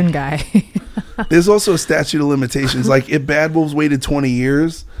fucking Asian guy. There's also a statute of limitations. Like, if Bad Wolves waited 20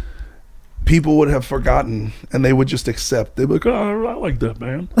 years... people would have forgotten and they would just accept. They'd be like, oh, I like that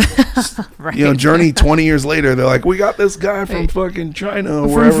man. Right. You know, Journey 20 years later, they're like, we got this guy from fucking China or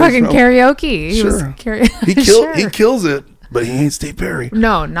wherever. From fucking karaoke. Sure. He kills it, but he ain't Steve Perry.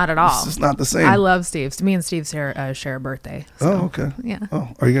 No, not at all. It's just not the same. I love Steve. Me and Steve share a birthday. So, oh, okay. Yeah. Oh,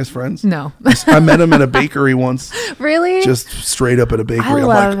 are you guys friends? No. I met him at a bakery once. Really? Just straight up at a bakery. I'm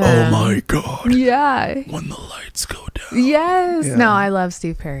like, oh my God. Yeah. When the lights go down. Yes. Yeah. No, I love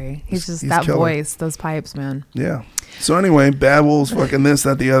Steve Perry. He's that killer. voice, those pipes, man. Yeah. So anyway, Bad Wolves, fucking this,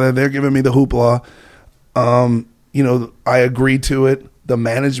 that, the other. They're giving me the hoopla. You know, I agreed to it. The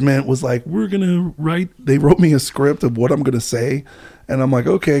management was like, we're going to write. They wrote me a script of what I'm going to say. And I'm like,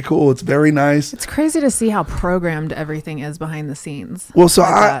 okay, cool. It's very nice. It's crazy to see how programmed everything is behind the scenes. Well, so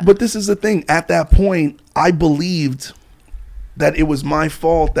but this is the thing. At that point, I believed that it was my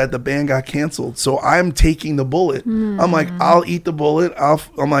fault that the band got canceled. So I'm taking the bullet. I'm like, I'll eat the bullet.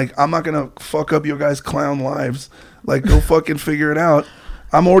 I'm like, I'm not going to fuck up your guys' clown lives. Like, go fucking figure it out.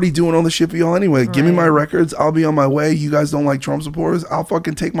 I'm already doing all the shit for y'all anyway. Right. Give me my records. I'll be on my way. You guys don't like Trump supporters. I'll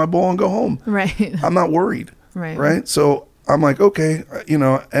fucking take my ball and go home. Right. I'm not worried. Right. So I'm like, okay, you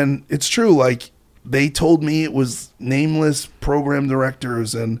know, and it's true. Like, they told me it was nameless program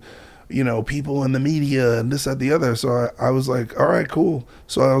directors and, you know, people in the media and this, that, the other. So I was like, all right, cool.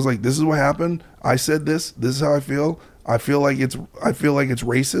 So I was like, this is what happened. I said this. This is how I feel. I feel like it's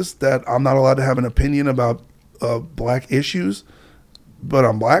racist that I'm not allowed to have an opinion about black issues, but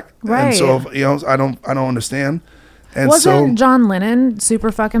I'm black. Right. And so, you know, I don't understand. And wasn't John Lennon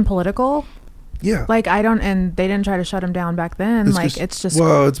super fucking political? Yeah. Like, and they didn't try to shut him down back then. It's just.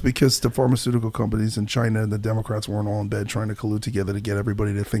 Well, it's because the pharmaceutical companies in China and the Democrats weren't all in bed trying to collude together to get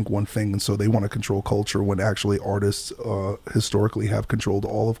everybody to think one thing. And so they want to control culture when actually artists historically have controlled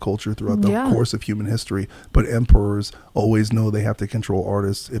all of culture throughout the course of human history. But emperors always know they have to control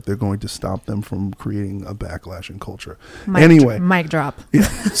artists if they're going to stop them from creating a backlash in culture. Mic drop. Yeah.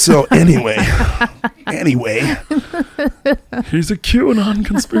 So anyway, he's a QAnon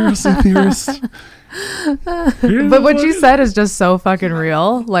conspiracy theorist. But what you said is just so fucking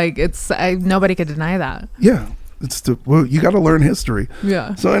real. Like, nobody could deny that. Yeah, you got to learn history.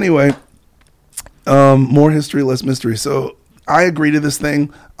 Yeah. So anyway, more history, less mystery. So I agree to this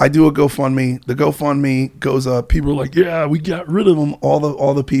thing. I do a GoFundMe. The GoFundMe goes up. People are like, yeah, we got rid of them.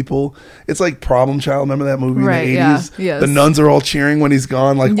 All the people. It's like Problem Child. Remember that movie in the 80s? Yeah. Yes. The nuns are all cheering when he's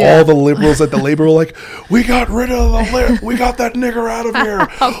gone. Like all the liberals at the labor are like, we got rid of we got that nigger out of here.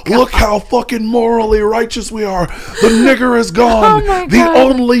 Look how fucking morally righteous we are. The nigger is gone. Oh the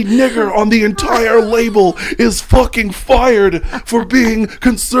only nigger on the entire label is fucking fired for being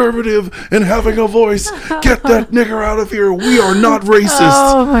conservative and having a voice. Get that nigger out of here. We are not racist.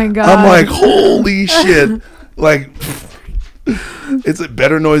 Oh my God. I'm like, holy shit. Like, it's like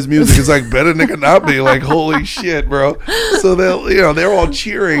better noise music. It's like better nigga not be like, holy shit, bro. So they're all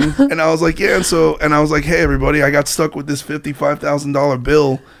cheering. And I was like, yeah. And I was like, hey, everybody, I got stuck with this $55,000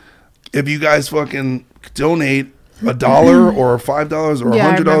 bill. If you guys fucking donate $1 or $5 or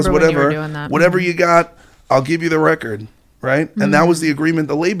 $100, whatever you got, I'll give you the record. Right. Mm-hmm. And that was the agreement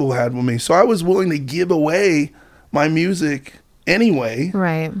the label had with me. So I was willing to give away my music anyway.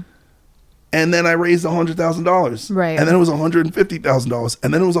 Right. And then I raised $100,000. Right. And then it was $150,000.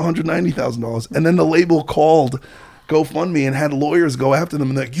 And then it was $190,000. And then the label called GoFundMe and had lawyers go after them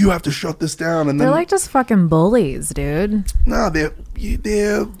and like, you have to shut this down. And they're then, like just fucking bullies, dude. No, they're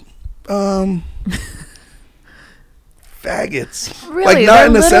faggots. Really? Like, not They're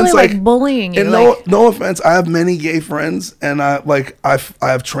in the sense literally, like bullying you. And no offense, I have many gay friends, and I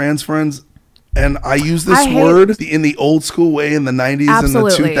have trans friends. And I use this word in the old school way in the 90s and the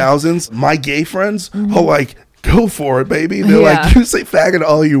 2000s. My gay friends are like, go for it, baby. They're like, you say faggot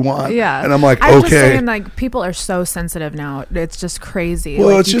all you want. Yeah. And I'm like, I'm okay. just saying, like, people are so sensitive now. It's just crazy.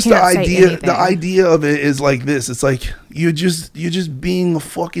 Well, like, it's just the idea. The idea of it is like this. It's like you're just being a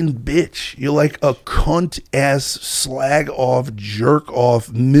fucking bitch. You're like a cunt ass, slag off, jerk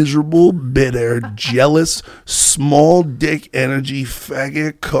off, miserable, bitter, jealous, small dick energy,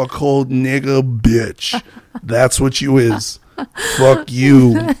 faggot, cuckold, nigga, bitch. That's what you is. Fuck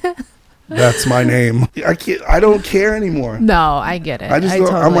you. That's my name. I don't care anymore. No, I get it. I just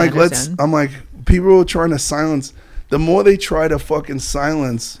totally understand. I'm like, people are trying to silence. The more they try to fucking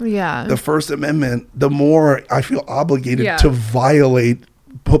silence the First Amendment, the more I feel obligated to violate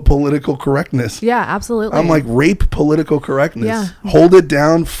political correctness. Yeah, absolutely. I'm like, rape political correctness. Yeah. Hold it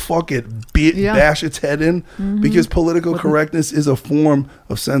down, fuck it, bash its head in, because political correctness is a form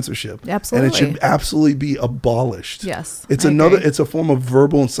of censorship. Absolutely. And it should absolutely be abolished. Yes. It's it's a form of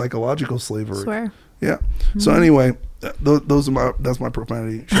verbal and psychological slavery. Swear. Yeah. So anyway, that's my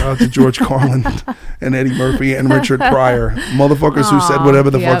profanity. Shout out to George Carlin and Eddie Murphy and Richard Pryor, motherfuckers who said whatever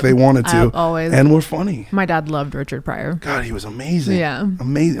the fuck they wanted to, always. and were funny. My dad loved Richard Pryor. God, he was amazing. Yeah,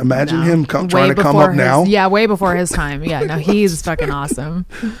 amazing. Imagine him trying to come before up now. Yeah, way before his time. Yeah, no, he's fucking awesome.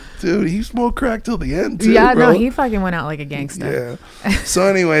 Dude, he smoked crack till the end too. Yeah, bro. no, he fucking went out like a gangster. Yeah. So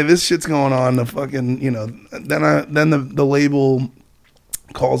anyway, this shit's going on. The fucking, then the label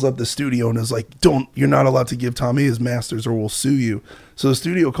calls up the studio and is like, you're not allowed to give Tommy his masters or we'll sue you. So the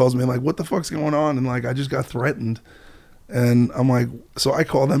studio calls me and like, what the fuck's going on? And like, I just got threatened. And I'm like, so I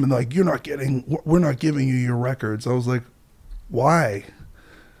call them and like, we're not giving you your records. I was like, why?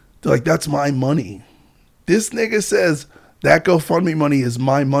 They're like, that's my money. This nigga says that GoFundMe money is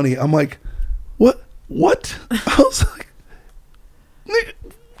my money. I'm like, what? I was like, nigga.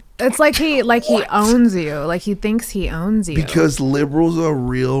 It's like he owns you. Like he thinks he owns you. Because liberals are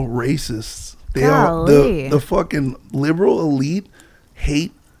real racists. They Golly. are the fucking liberal elite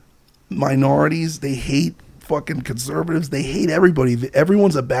hate minorities. They hate fucking conservatives. They hate everybody.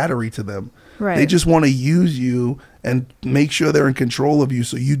 Everyone's a battery to them. Right. They just want to use you and make sure they're in control of you,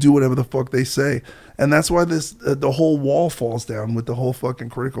 so you do whatever the fuck they say. And that's why the whole wall falls down with the whole fucking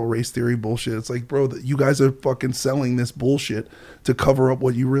critical race theory bullshit. It's like, bro, you guys are fucking selling this bullshit to cover up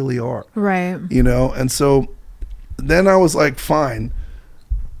what you really are. Right. And so then I was like, fine.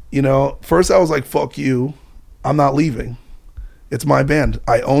 First I was like, fuck you. I'm not leaving. It's my band.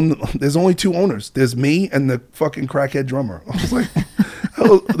 There's only two owners. There's me and the fucking crackhead drummer. I was like,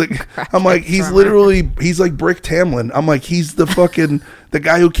 I'm like, he's like Brick Tamlin. I'm like, he's the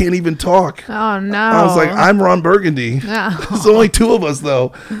guy who can't even talk. Oh no. I was like, I'm Ron Burgundy. No. There's only two of us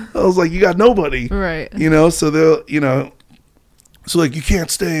though. I was like, you got nobody. Right. So they'll, so like, you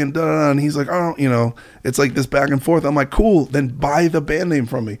can't stay and and he's like, I don't, it's like this back and forth. I'm like, cool, then buy the band name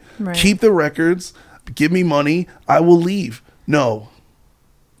from me. Right. Keep the records, give me money, I will leave. No.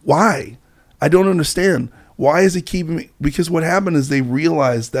 Why? I don't understand. Why is it keeping me? Because what happened is they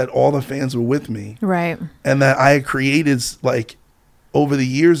realized that all the fans were with me. Right. And that I had created, like, over the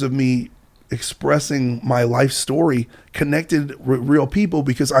years of me expressing my life story, connected with real people,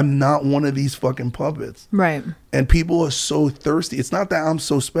 because I'm not one of these fucking puppets. Right. And people are so thirsty. It's not that I'm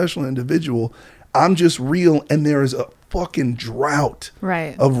so special individual. I'm just real, and there is a fucking drought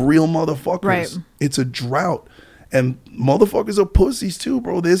of real motherfuckers. Right. It's a drought. And motherfuckers are pussies too,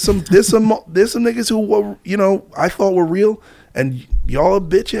 bro. There's some niggas who were, I thought were real, and y'all are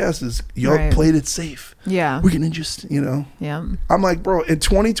bitch asses. Y'all played it safe. Yeah. We're gonna just, Yeah. I'm like, bro, in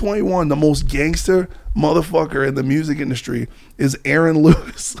 2021, the most gangster motherfucker in the music industry is Aaron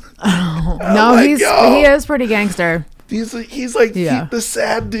Lewis. Oh, no, like, he is pretty gangster. He's like the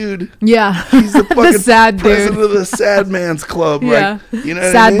sad dude. Yeah. He's the fucking sad president dude. of the sad man's club. Yeah. Like, you know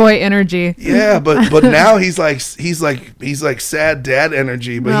sad what I mean? boy energy. Yeah, but now he's like sad dad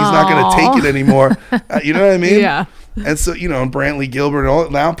energy, but he's not gonna take it anymore. You know what I mean? Yeah. And so, and Brantley Gilbert and all,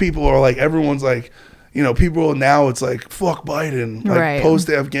 now people are like, everyone's like, people now, it's like, fuck Biden, like post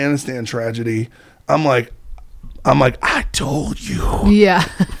Afghanistan tragedy. I'm like, I told you. Yeah.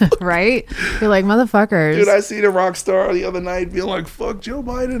 Right? You're like, motherfuckers. Dude, I seen a rock star the other night being like, fuck Joe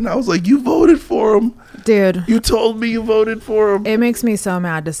Biden. I was like, you voted for him. Dude. You told me you voted for him. It makes me so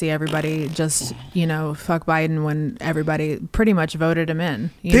mad to see everybody just, fuck Biden when everybody pretty much voted him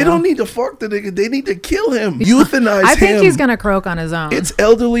in. They don't need to fuck the nigga. They need to kill him. Euthanize him. I think he's going to croak on his own. It's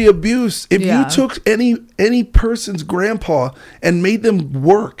elderly abuse. If you took any person's grandpa and made them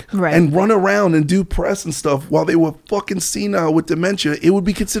work and run around and do press and stuff while they were fucking senile with dementia, it would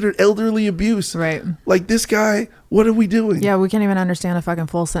be considered elderly abuse. Right. Like, this guy, what are we doing? Yeah, we can't even understand a fucking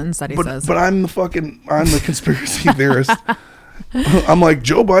full sentence that he says. But I'm the conspiracy theorist. I'm like,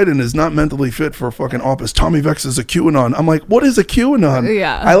 Joe Biden is not mentally fit for fucking office. Tommy Vext is a QAnon. I'm like, what is a QAnon?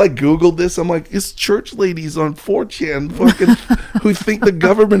 Yeah. I like Googled this. I'm like, it's church ladies on 4chan fucking who think the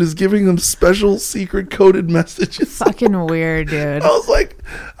government is giving them special secret coded messages. Fucking weird, dude. I was like,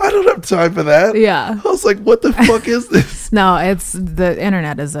 I don't have time for that. Yeah. I was like, what the fuck is this? No, it's the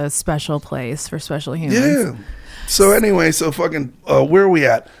internet is a special place for special humans. Yeah. So anyway, so fucking where are we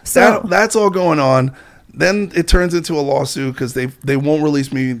at? So That's all going on. Then it turns into a lawsuit because they won't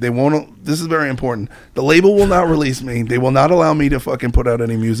release me. They won't. This is very important. The label will not release me. They will not allow me to fucking put out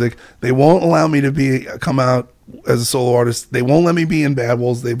any music. They won't allow me to come out as a solo artist. They won't let me be in Bad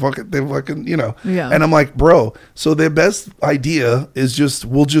Wolves. They fucking you know. Yeah. And I'm like, bro. So their best idea is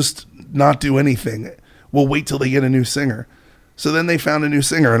we'll just not do anything. We'll wait till they get a new singer. So then they found a new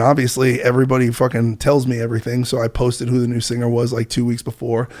singer, and obviously everybody fucking tells me everything. So I posted who the new singer was like 2 weeks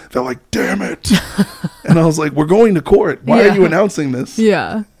before. They're like, damn it. And I was like, we're going to court. Why are you announcing this?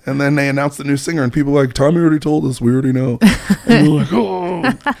 Yeah. And then they announced the new singer, and people were like, Tommy already told us. We already know. And we're like, oh.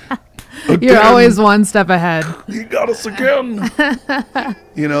 Again. You're always one step ahead. He got us again.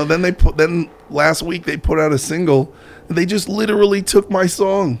 You know, then last week they put out a single, and they just literally took my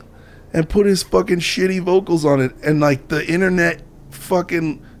song and put his fucking shitty vocals on it. And like the internet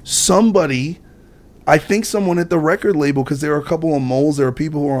fucking somebody, I think someone at the record label, because there are a couple of moles, there are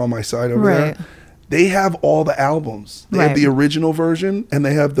people who are on my side over there. They have all the albums. They have the original version and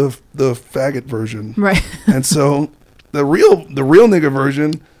they have the faggot version. Right. And so the real nigga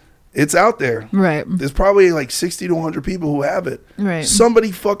version, it's out there. Right. There's probably like 60 to 100 people who have it. Right.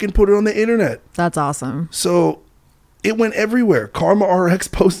 Somebody fucking put it on the internet. That's awesome. So it went everywhere. Karma RX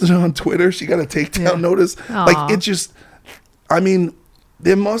posted it on Twitter. She got a takedown notice. Aww. Like, it just, I mean,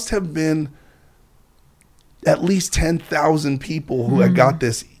 there must have been at least 10,000 people who had got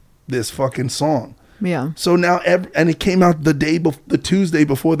this fucking song. Yeah. So now, and it came out the Tuesday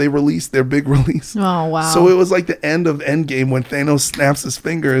before they released their big release. Oh, wow. So it was like the end of Endgame when Thanos snaps his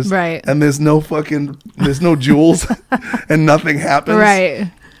fingers. Right. And there's no jewels and nothing happens.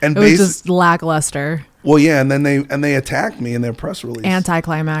 Right. And it was just lackluster. Well, yeah, and then they attacked me in their press release.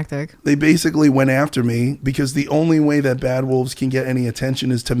 Anticlimactic. They basically went after me because the only way that Bad Wolves can get any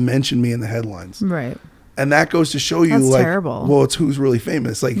attention is to mention me in the headlines. Right. And that goes to show you, That's like, terrible. well, it's who's really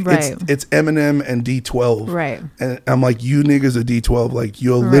famous. Like, it's Eminem and D12. Right. And I'm like, you niggas are D12. Like,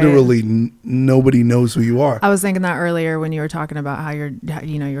 you're literally nobody knows who you are. I was thinking that earlier when you were talking about how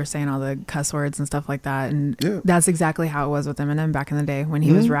you were saying all the cuss words and stuff like that. And that's exactly how it was with Eminem back in the day when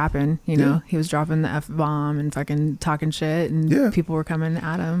he was rapping. You know, he was dropping the F-bomb and fucking talking shit, and people were coming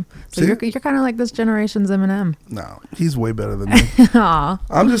at him. So you're kind of like this generation's Eminem. No, he's way better than me. Aw.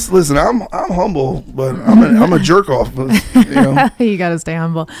 I'm just, listen, I'm humble, but I'm a jerk off. But, you know. You got to stay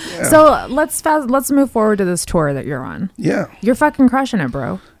humble. Yeah. So let's move forward to this tour that you're on. Yeah. You're fucking crushing it,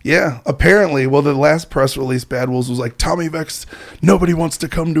 bro. Yeah, apparently. Well, the last press release, Bad Wolves was like, Tommy Vext, nobody wants to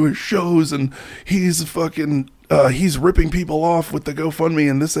come to his shows, and he's fucking, he's ripping people off with the GoFundMe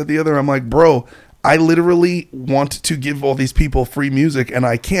and this, that, the other. I'm like, bro, I literally want to give all these people free music, and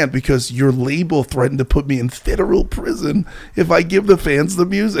I can't because your label threatened to put me in federal prison if I give the fans the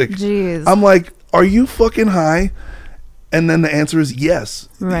music. Jeez. I'm like, are you fucking high? And then the answer is yes.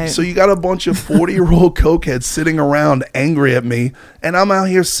 Right. So you got a bunch of 40-year-old cokeheads sitting around angry at me, and I'm out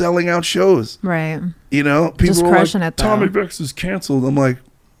here selling out shows. Right. You know, people just are crushing like, it, though. Tommy Vext is canceled. I'm like,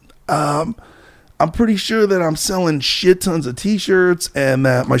 I'm pretty sure that I'm selling shit tons of T-shirts and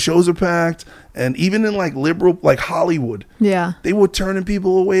that my shows are packed. And even in like liberal, like Hollywood, they were turning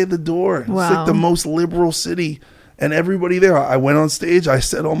people away at the door. Wow. It's like the most liberal city. And everybody there, I went on stage, I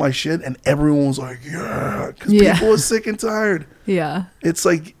said all my shit, and everyone was like, yeah. Because people were sick and tired. Yeah. It's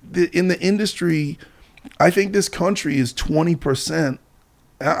like in the industry, I think this country is 20%.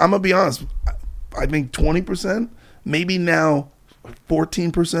 I'm going to be honest. I think 20%, maybe now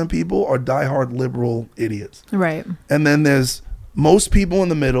 14% people are diehard liberal idiots. Right. And then there's most people in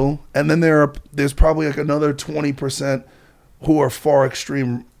the middle. And then there's probably like another 20% who are far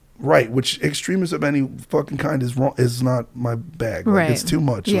extreme right, which extremism of any fucking kind is wrong, is not my bag. Like, it's too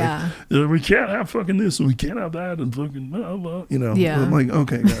much. Yeah. Like, we can't have fucking this and we can't have that and fucking blah, blah, you know. Yeah. I'm like,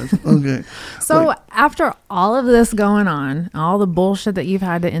 okay, guys, okay. So like, after all of this going on, all the bullshit that you've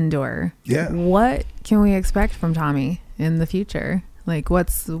had to endure, what can we expect from Tommy in the future? Like,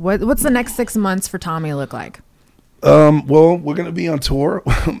 what's the next 6 months for Tommy look like? Well, we're gonna be on tour.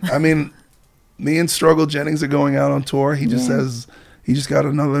 I mean, me and Struggle Jennings are going out on tour. He just has he just got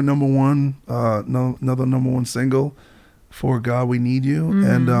another number one single for God We Need You.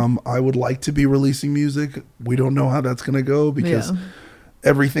 And I would like to be releasing music. We don't know how that's gonna go because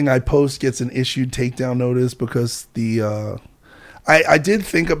everything I post gets an issued takedown notice because I did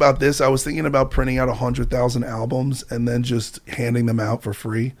think about this. I was thinking about printing out 100,000 albums and then just handing them out for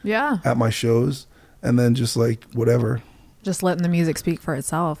free at my shows, and then just like whatever, just letting the music speak for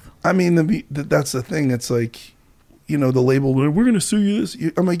itself. I mean, that's the thing. It's like, you know, the label, we're gonna sue you this.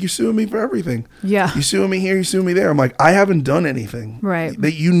 I'm like, you're suing me for everything. Yeah, you suing me here, you suing me there. I'm like, I haven't done anything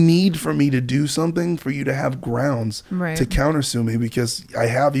that you need for me to do something for you to have grounds to countersue me, because I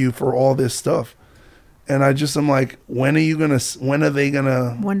have you for all this stuff. And I'm like, when does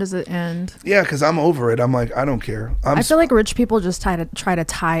it end? Yeah, because I'm over it. I'm like, I don't care. I feel like rich people just try to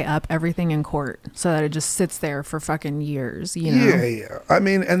tie up everything in court so that it just sits there for fucking years, you know? Yeah. I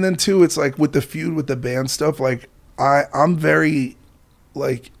mean, and then too, it's like with the feud with the band stuff, like I'm very,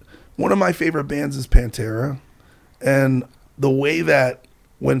 like, one of my favorite bands is Pantera. And the way that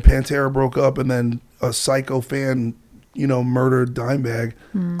when Pantera broke up and then a psycho fan, you know, murdered Dimebag,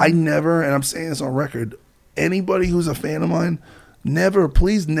 I never, and I'm saying this on record, anybody who's a fan of mine,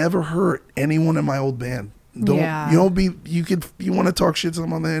 please never hurt anyone in my old band. You want to talk shit to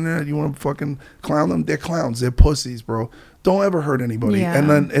them on the internet, you want to fucking clown them, they're clowns, they're pussies, bro. Don't ever hurt anybody. And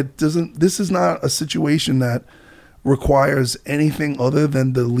then this is not a situation that requires anything other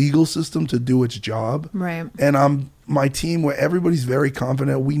than the legal system to do its job. Right. And my team, where everybody's very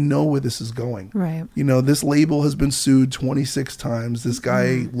confident, we know where this is going. Right. You know, this label has been sued 26 times. This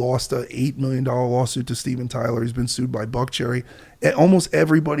guy lost a $8 million lawsuit to Steven Tyler. He's been sued by Buckcherry. And almost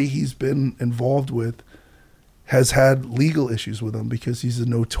everybody he's been involved with has had legal issues with him because he's a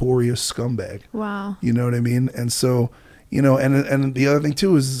notorious scumbag. Wow. You know what I mean? And so, you know, and the other thing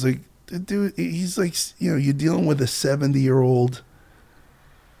too is like, dude, he's like, you know, you're dealing with a 70-year-old,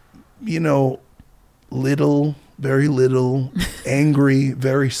 you know, very little, angry,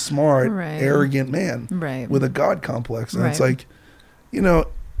 very smart, arrogant man with a God complex. And it's like, you know,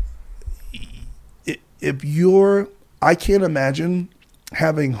 I can't imagine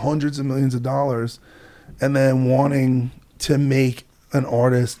having hundreds of millions of dollars and then wanting to make an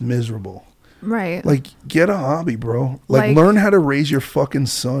artist miserable. Right. Like, get a hobby, bro. Like learn how to raise your fucking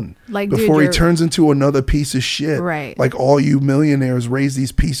son. Like, before he turns into another piece of shit. Right. Like all you millionaires raise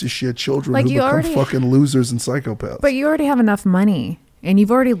these piece of shit children who become fucking losers and psychopaths. But you already have enough money and you've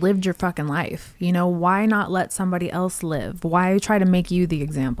already lived your fucking life. You know, why not let somebody else live? Why try to make you the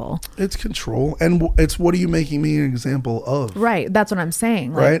example? It's control. And it's, what are you making me an example of? Right. That's what I'm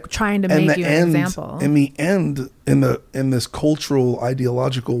saying. Like, trying to make you an example. In the end, in this cultural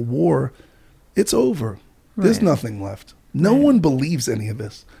ideological war, it's over. There's nothing left. No one believes any of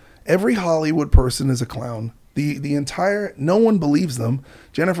this. Every Hollywood person is a clown. No one believes them.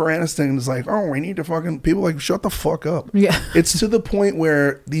 Jennifer Aniston is like, oh, we need to fucking, people like, shut the fuck up. Yeah. It's to the point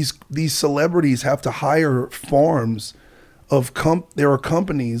where these celebrities have to hire farms of there are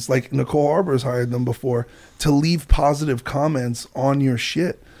companies, like Nicole Harber's hired them before, to leave positive comments on your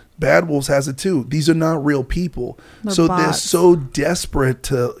shit. Bad Wolves has it too. These are not real people. They're so desperate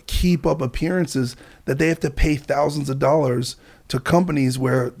to keep up appearances that they have to pay thousands of dollars to companies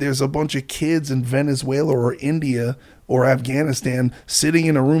where there's a bunch of kids in Venezuela or India or Afghanistan sitting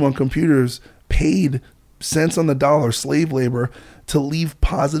in a room on computers, paid cents on the dollar, slave labor, to leave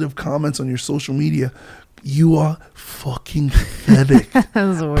positive comments on your social media. You are fucking pathetic. That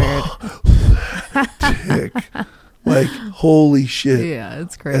was weird. Dick. Like, holy shit. Yeah,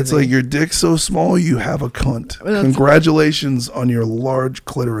 it's crazy. It's like, your dick's so small, you have a cunt. Congratulations on your large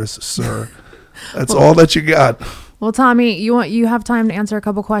clitoris, sir. That's all that you got. Well, Tommy, you have time to answer a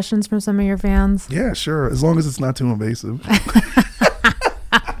couple questions from some of your fans? Yeah, sure. As long as it's not too invasive.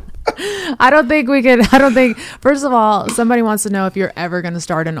 I don't think, first of all, somebody wants to know if you're ever going to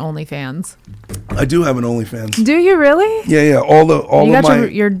start an OnlyFans. I do have an OnlyFans. Do you really? Yeah. You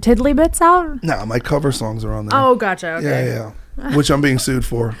got your tiddly bits out? No, my cover songs are on there. Oh, gotcha. Okay. Yeah. Which I'm being sued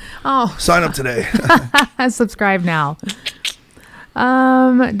for. Oh. Sign up today. Subscribe now.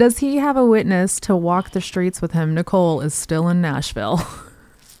 Does he have a witness to walk the streets with him? Nicole is still in Nashville.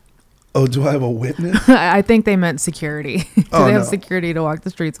 Oh, do I have a witness? I think they meant security. Do they have security to walk the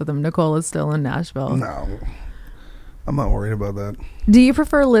streets with him? Nicole is still in Nashville. No, I'm not worried about that. Do you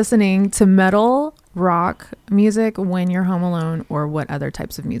prefer listening to metal, rock music when you're home alone, or what other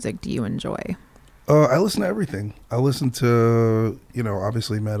types of music do you enjoy? I listen to everything. I listen to,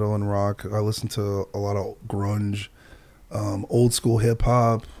 obviously metal and rock. I listen to a lot of grunge, old school hip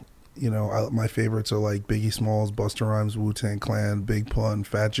hop. My favorites are like Biggie Smalls, Busta Rhymes, Wu-Tang Clan, Big Pun,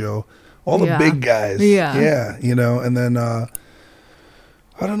 Fat Joe, all the big guys. Yeah. And then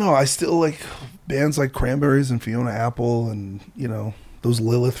I don't know. I still like bands like Cranberries and Fiona Apple and, you know, those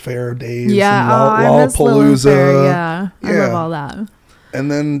Lilith Fair days. Yeah, and I miss Lilith Fair, Yeah. I love all that. And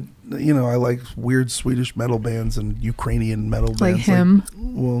then, you know, I like weird Swedish metal bands and Ukrainian metal bands. Like Him.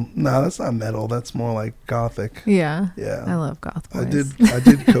 Well, no, that's not metal. That's more like gothic. Yeah. Yeah. I love goth boys. I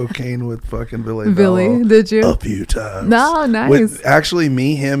did cocaine with fucking Billy Billy, did you? a few times. No, nice. With actually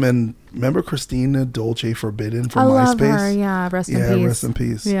me, him, and remember Christina Dolce Forbidden from I love MySpace? her. Yeah, rest in peace. Rest in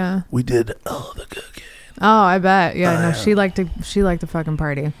peace. Yeah. We did all the cocaine. Oh, I bet. Yeah, no, she liked to fucking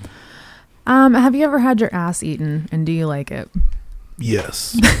party. Have you ever had your ass eaten, and do you like it?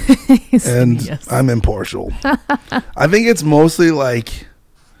 Yes. And yes. I'm impartial. I think it's mostly like,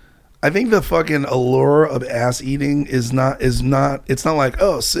 I think the fucking allure of ass eating is not, it's not like,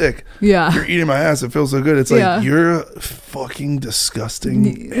 oh, sick. Yeah. You're eating my ass. It feels so good. It's like, you're fucking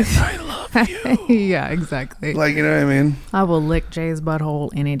disgusting and I love you. Yeah, exactly. Like, you know what I mean? I will lick Jay's butthole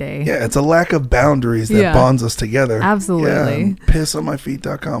any day. Yeah, it's a lack of boundaries that bonds us together. Absolutely. Yeah,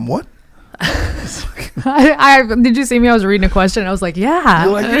 pissonmyfeet.com. What? Did you see me? I was reading a question. I was like, yeah,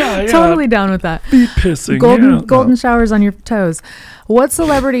 you're like, yeah, totally down with that. Feet pissing. Golden showers on your toes. What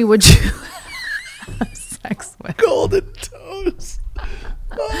celebrity would you have sex with? Golden toes.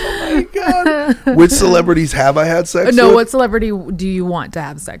 Oh my god. Which celebrities have I had sex with? No, what celebrity do you want to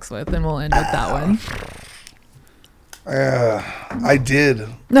have sex with? And we'll end with that one. I did.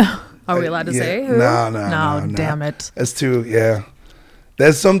 No. Are we allowed to say who? No, damn it. That's too, yeah.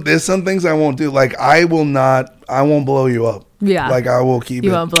 There's some things I won't do. Like I won't blow you up. Yeah. Like I will keep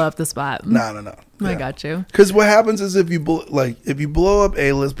You won't blow up the spot. No. I got you. Because what happens is if you blow up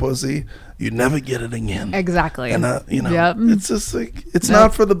A-list pussy, you never get it again. Exactly. And you know, yep. it's just like it's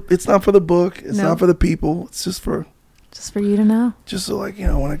not for the book. It's not for the people. It's just for you to know. Just so like, you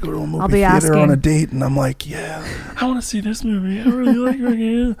know, when I go to a movie I'll be theater asking. on a date and I'm like, yeah, I want to see this movie. I really like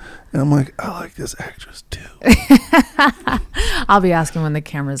it. And I'm like, I like this actress too. I'll be asking when the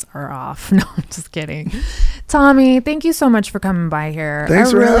cameras are off. No, I'm just kidding. Tommy, thank you so much for coming by here.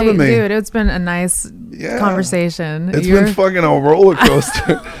 Thanks for having me. Dude, it's been a nice conversation. It's been fucking a roller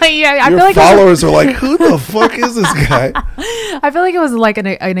coaster. Yeah, I Your feel like followers are like, who the fuck is this guy? I feel like it was like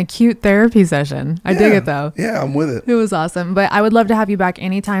an acute therapy session. I dig it though. Yeah, I'm with it. It was awesome. But I would love to have you back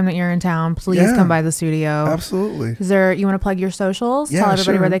anytime that you're in town. Please come by the studio. Absolutely. You want to plug your socials? Yeah, Tell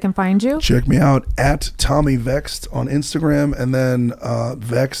everybody where they can find you. Check me out at Tommy Vext on Instagram and then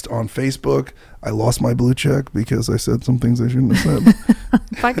Vext on Facebook. I lost my blue check because I said some things I shouldn't have said.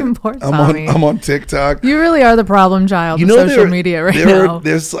 Fucking poor Tommy. I'm on TikTok. You really are the problem child of social media right now.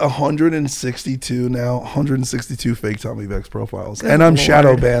 There's 162 fake Tommy Vext profiles. Good and I'm Lord.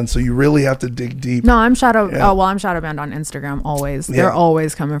 shadow banned, so you really have to dig deep. No, I'm shadow. Yeah. Oh, well, I'm shadow banned on Instagram always. Yeah. They're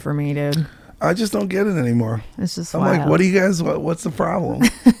always coming for me, dude. I just don't get it anymore. It's just I'm wild. like, what do you guys? What's the problem?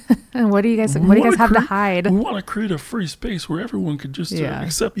 And what do you guys have to hide? We want to create a free space where everyone could just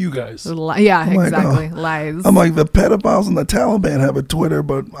accept you guys. Exactly. Lies. I'm like, the pedophiles and the Taliban have a Twitter,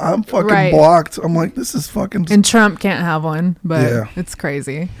 but I'm fucking blocked. I'm like, this is fucking. And Trump can't have one, but it's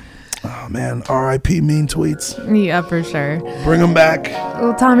crazy. Oh man, R.I.P. mean tweets. Yeah, for sure. Bring them back.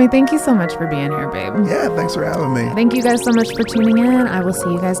 Well, Tommy, thank you so much for being here, babe. Yeah, thanks for having me. Thank you guys so much for tuning in. I will see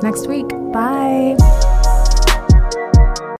you guys next week. Bye.